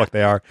 whatever the fuck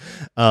they are.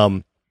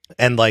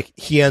 And like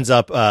he ends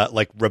up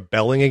like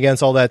rebelling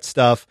against all that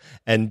stuff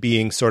and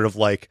being sort of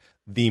like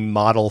the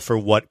model for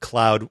what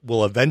Cloud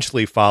will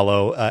eventually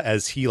follow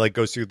as he like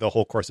goes through the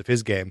whole course of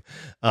his game.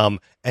 And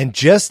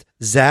just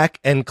Zack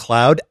and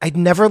Cloud, I'd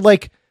never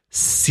like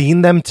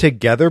seen them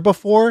together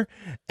before,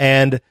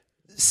 and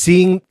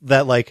seeing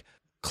that like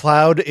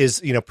Cloud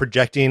is, you know,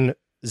 projecting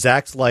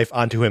Zack's life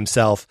onto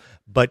himself,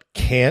 but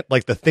can't,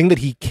 like, the thing that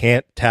he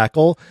can't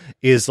tackle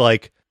is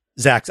like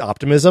Zack's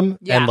optimism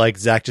and like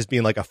Zack just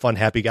being like a fun,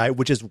 happy guy,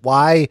 which is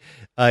why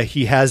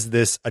he has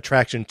this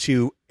attraction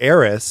to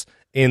Aeris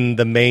in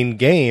the main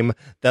game,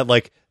 that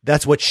like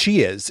that's what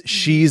she is.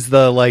 She's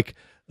the like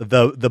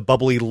the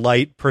bubbly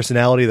light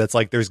personality that's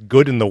like there's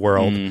good in the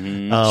world.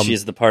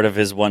 She's the part of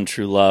his one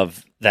true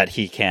love that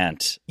he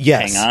can't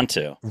hang on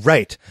to.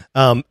 Right.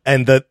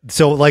 And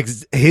so like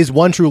his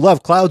one true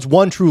love, Cloud's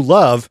one true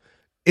love,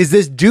 is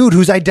this dude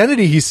whose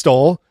identity he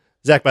stole.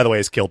 Zack, by the way,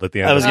 is killed at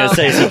the end. I was going to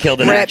say, is he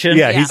killed in action?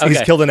 Yeah,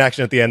 he's killed in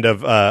action at the end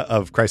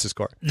of Crisis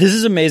Core. This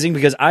is amazing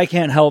because I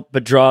can't help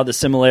but draw the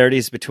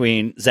similarities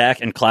between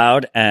Zack and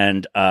Cloud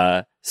and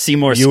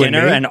Seymour You and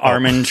Skinner me? and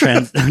Armin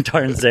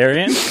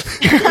Tarzarian.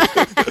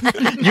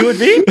 You would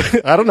be?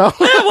 I don't know.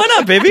 Yeah, why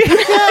not, baby?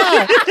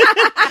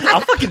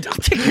 I'll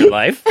take your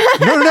life.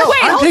 No,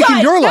 I'm taking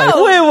your life.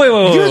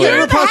 Wait. You're the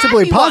You're the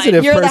possibly happy positive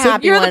one. You're the person.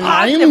 happy You're the one.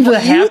 I positive am the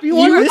one. happy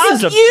one.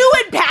 You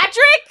and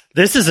Patrick?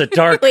 This is a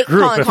dark Wait,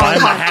 group. Colin, If Colin, I'm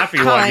Colin, the happy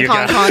Colin, one, you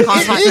Colin, guys.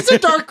 Colin. It's a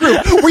dark group.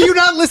 Were you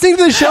not listening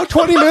to the show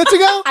 20 minutes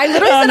ago? I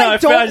literally said no, I I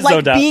don't just like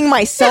zoned out. being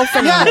myself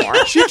anymore.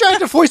 Yeah, she tried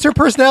to foist her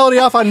personality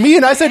off on me,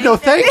 and I said no,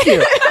 thank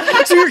you.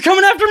 So you're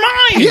coming after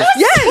mine? Yes.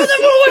 Well, then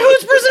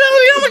whose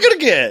personality am I going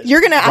to get?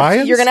 You're gonna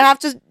Ryan's? have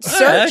to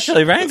search.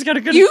 Actually, Ryan's got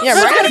a good. You Yeah,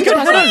 yeah, Ryan's got a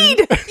good read.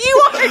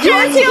 You are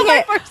trying to steal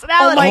my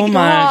personality. Oh Oh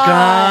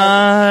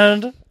my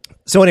god.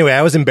 So anyway,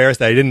 I was embarrassed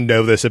that I didn't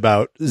know this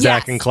about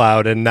Zach Yes. and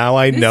Cloud, and now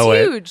I know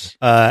it. Huge.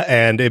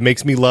 And it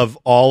makes me love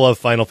all of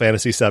Final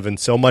Fantasy VII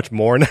so much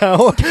more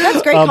now.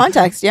 That's great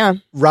context. Yeah.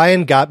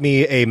 Ryan got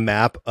me a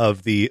map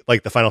of the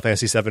Final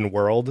Fantasy VII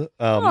world,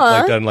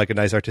 done like a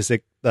nice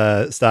artistic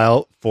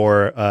style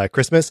for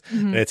Christmas,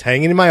 and it's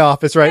hanging in my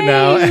office right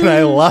now, and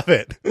I love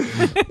it.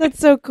 That's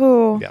so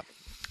cool. Yeah.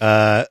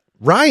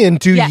 Ryan,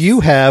 do Yes. you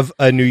have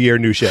a New Year,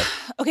 new ship?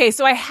 Okay,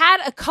 so I had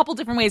a couple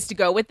different ways to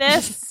go with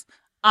this.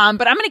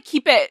 But I'm going to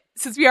keep it,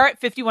 since we are at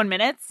 51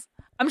 minutes,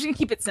 I'm just going to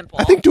keep it simple.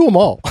 I think do them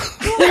all.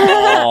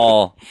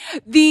 Oh.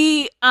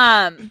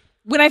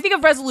 When I think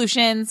of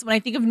resolutions, when I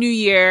think of New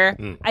Year,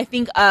 I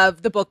think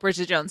of the book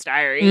Bridget Jones'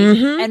 Diary.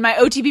 And my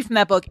OTP from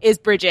that book is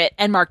Bridget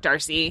and Mark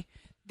Darcy.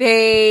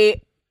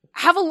 They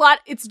have a lot,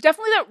 it's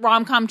definitely that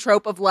rom-com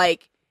trope of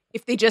like,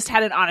 if they just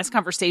had an honest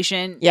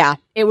conversation, Yeah.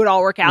 it would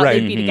all work out.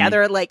 Right. They'd be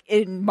together like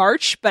in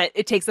March, but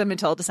it takes them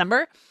until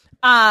December.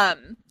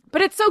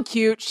 But it's so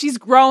cute. She's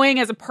growing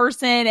as a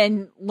person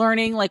and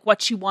learning like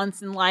what she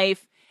wants in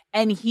life.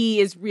 And he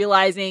is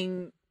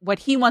realizing what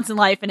he wants in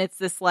life. And it's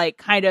this like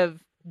kind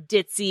of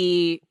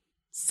ditzy,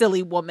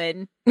 silly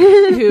woman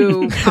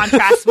who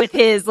contrasts with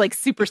his like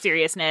super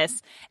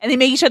seriousness. And they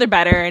make each other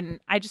better. And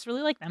I just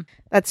really like them.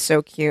 That's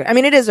so cute. I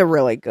mean, it is a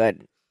really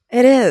good.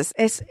 It is.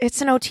 It's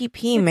an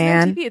OTP,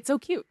 man. It's on TV. It's so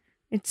cute.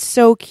 It's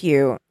so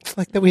cute. It's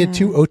like that we had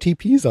two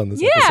OTPs on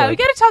this Yeah, episode. we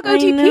got to talk I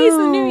OTPs in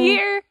the new know.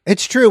 year.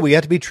 It's true. We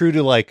have to be true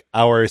to like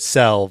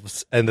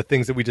ourselves and the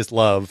things that we just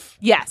love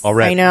Yes.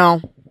 already. I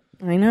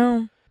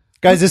know.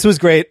 Guys, this was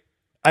great.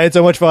 I had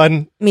so much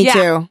fun. Me Yeah.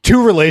 too.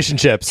 Two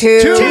relationships. Two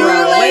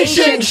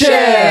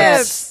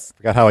relationships.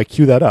 Forgot how I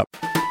cue that up.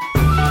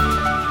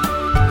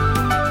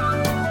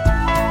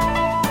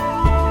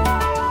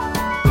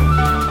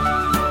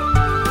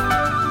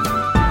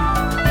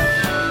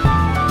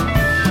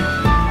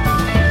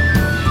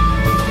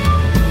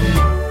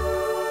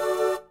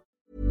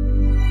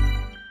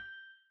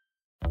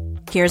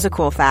 Here's a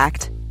cool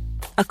fact.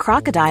 A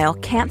crocodile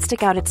can't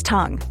stick out its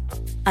tongue.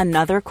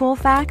 Another cool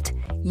fact,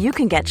 you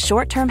can get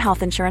short-term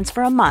health insurance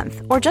for a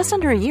month or just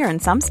under a year in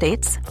some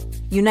states.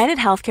 United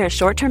Healthcare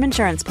short-term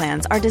insurance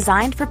plans are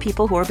designed for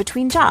people who are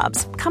between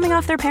jobs, coming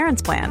off their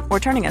parents' plan, or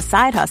turning a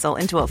side hustle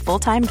into a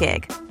full-time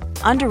gig.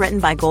 Underwritten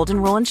by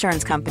Golden Rule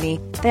Insurance Company,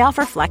 they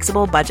offer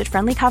flexible,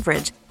 budget-friendly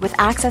coverage with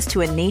access to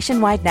a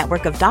nationwide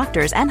network of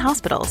doctors and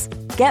hospitals.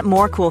 Get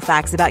more cool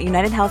facts about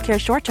United Healthcare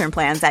short-term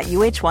plans at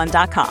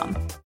uh1.com.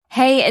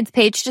 Hey, it's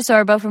Paige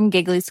DeSorbo from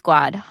Giggly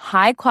Squad.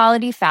 High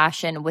quality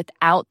fashion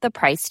without the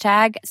price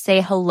tag.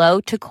 Say hello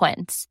to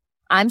Quince.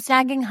 I'm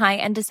snagging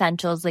high-end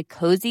essentials like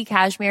cozy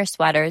cashmere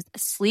sweaters,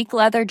 sleek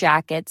leather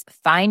jackets,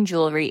 fine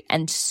jewelry,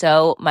 and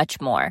so much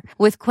more.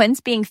 With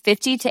Quince being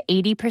 50 to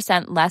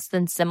 80% less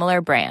than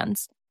similar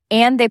brands.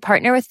 And they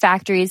partner with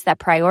factories that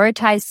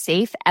prioritize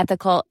safe,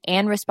 ethical,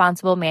 and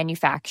responsible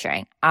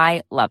manufacturing.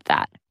 I love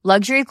that.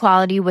 Luxury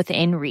quality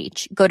within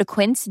reach. Go to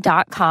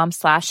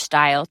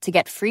quince.com/style to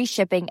get free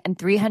shipping and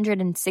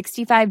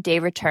 365-day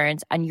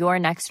returns on your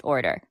next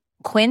order.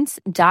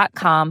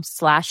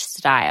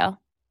 Quince.com/style.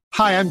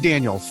 Hi, I'm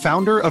Daniel,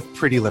 founder of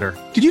Pretty Litter.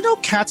 Did you know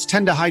cats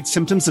tend to hide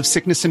symptoms of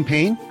sickness and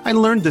pain? I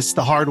learned this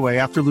the hard way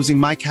after losing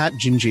my cat,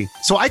 Gingy.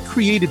 So I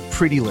created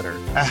Pretty Litter,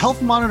 a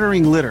health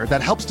monitoring litter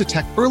that helps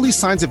detect early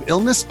signs of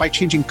illness by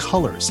changing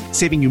colors,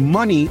 saving you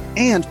money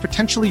and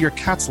potentially your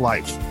cat's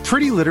life.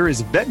 Pretty Litter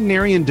is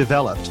veterinarian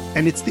developed,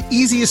 and it's the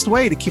easiest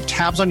way to keep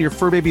tabs on your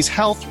fur baby's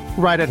health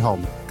right at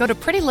home. Go to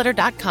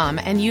prettylitter.com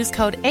and use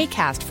code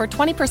ACAST for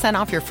 20%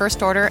 off your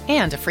first order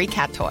and a free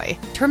cat toy.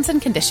 Terms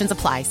and conditions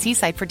apply. See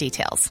site for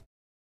details.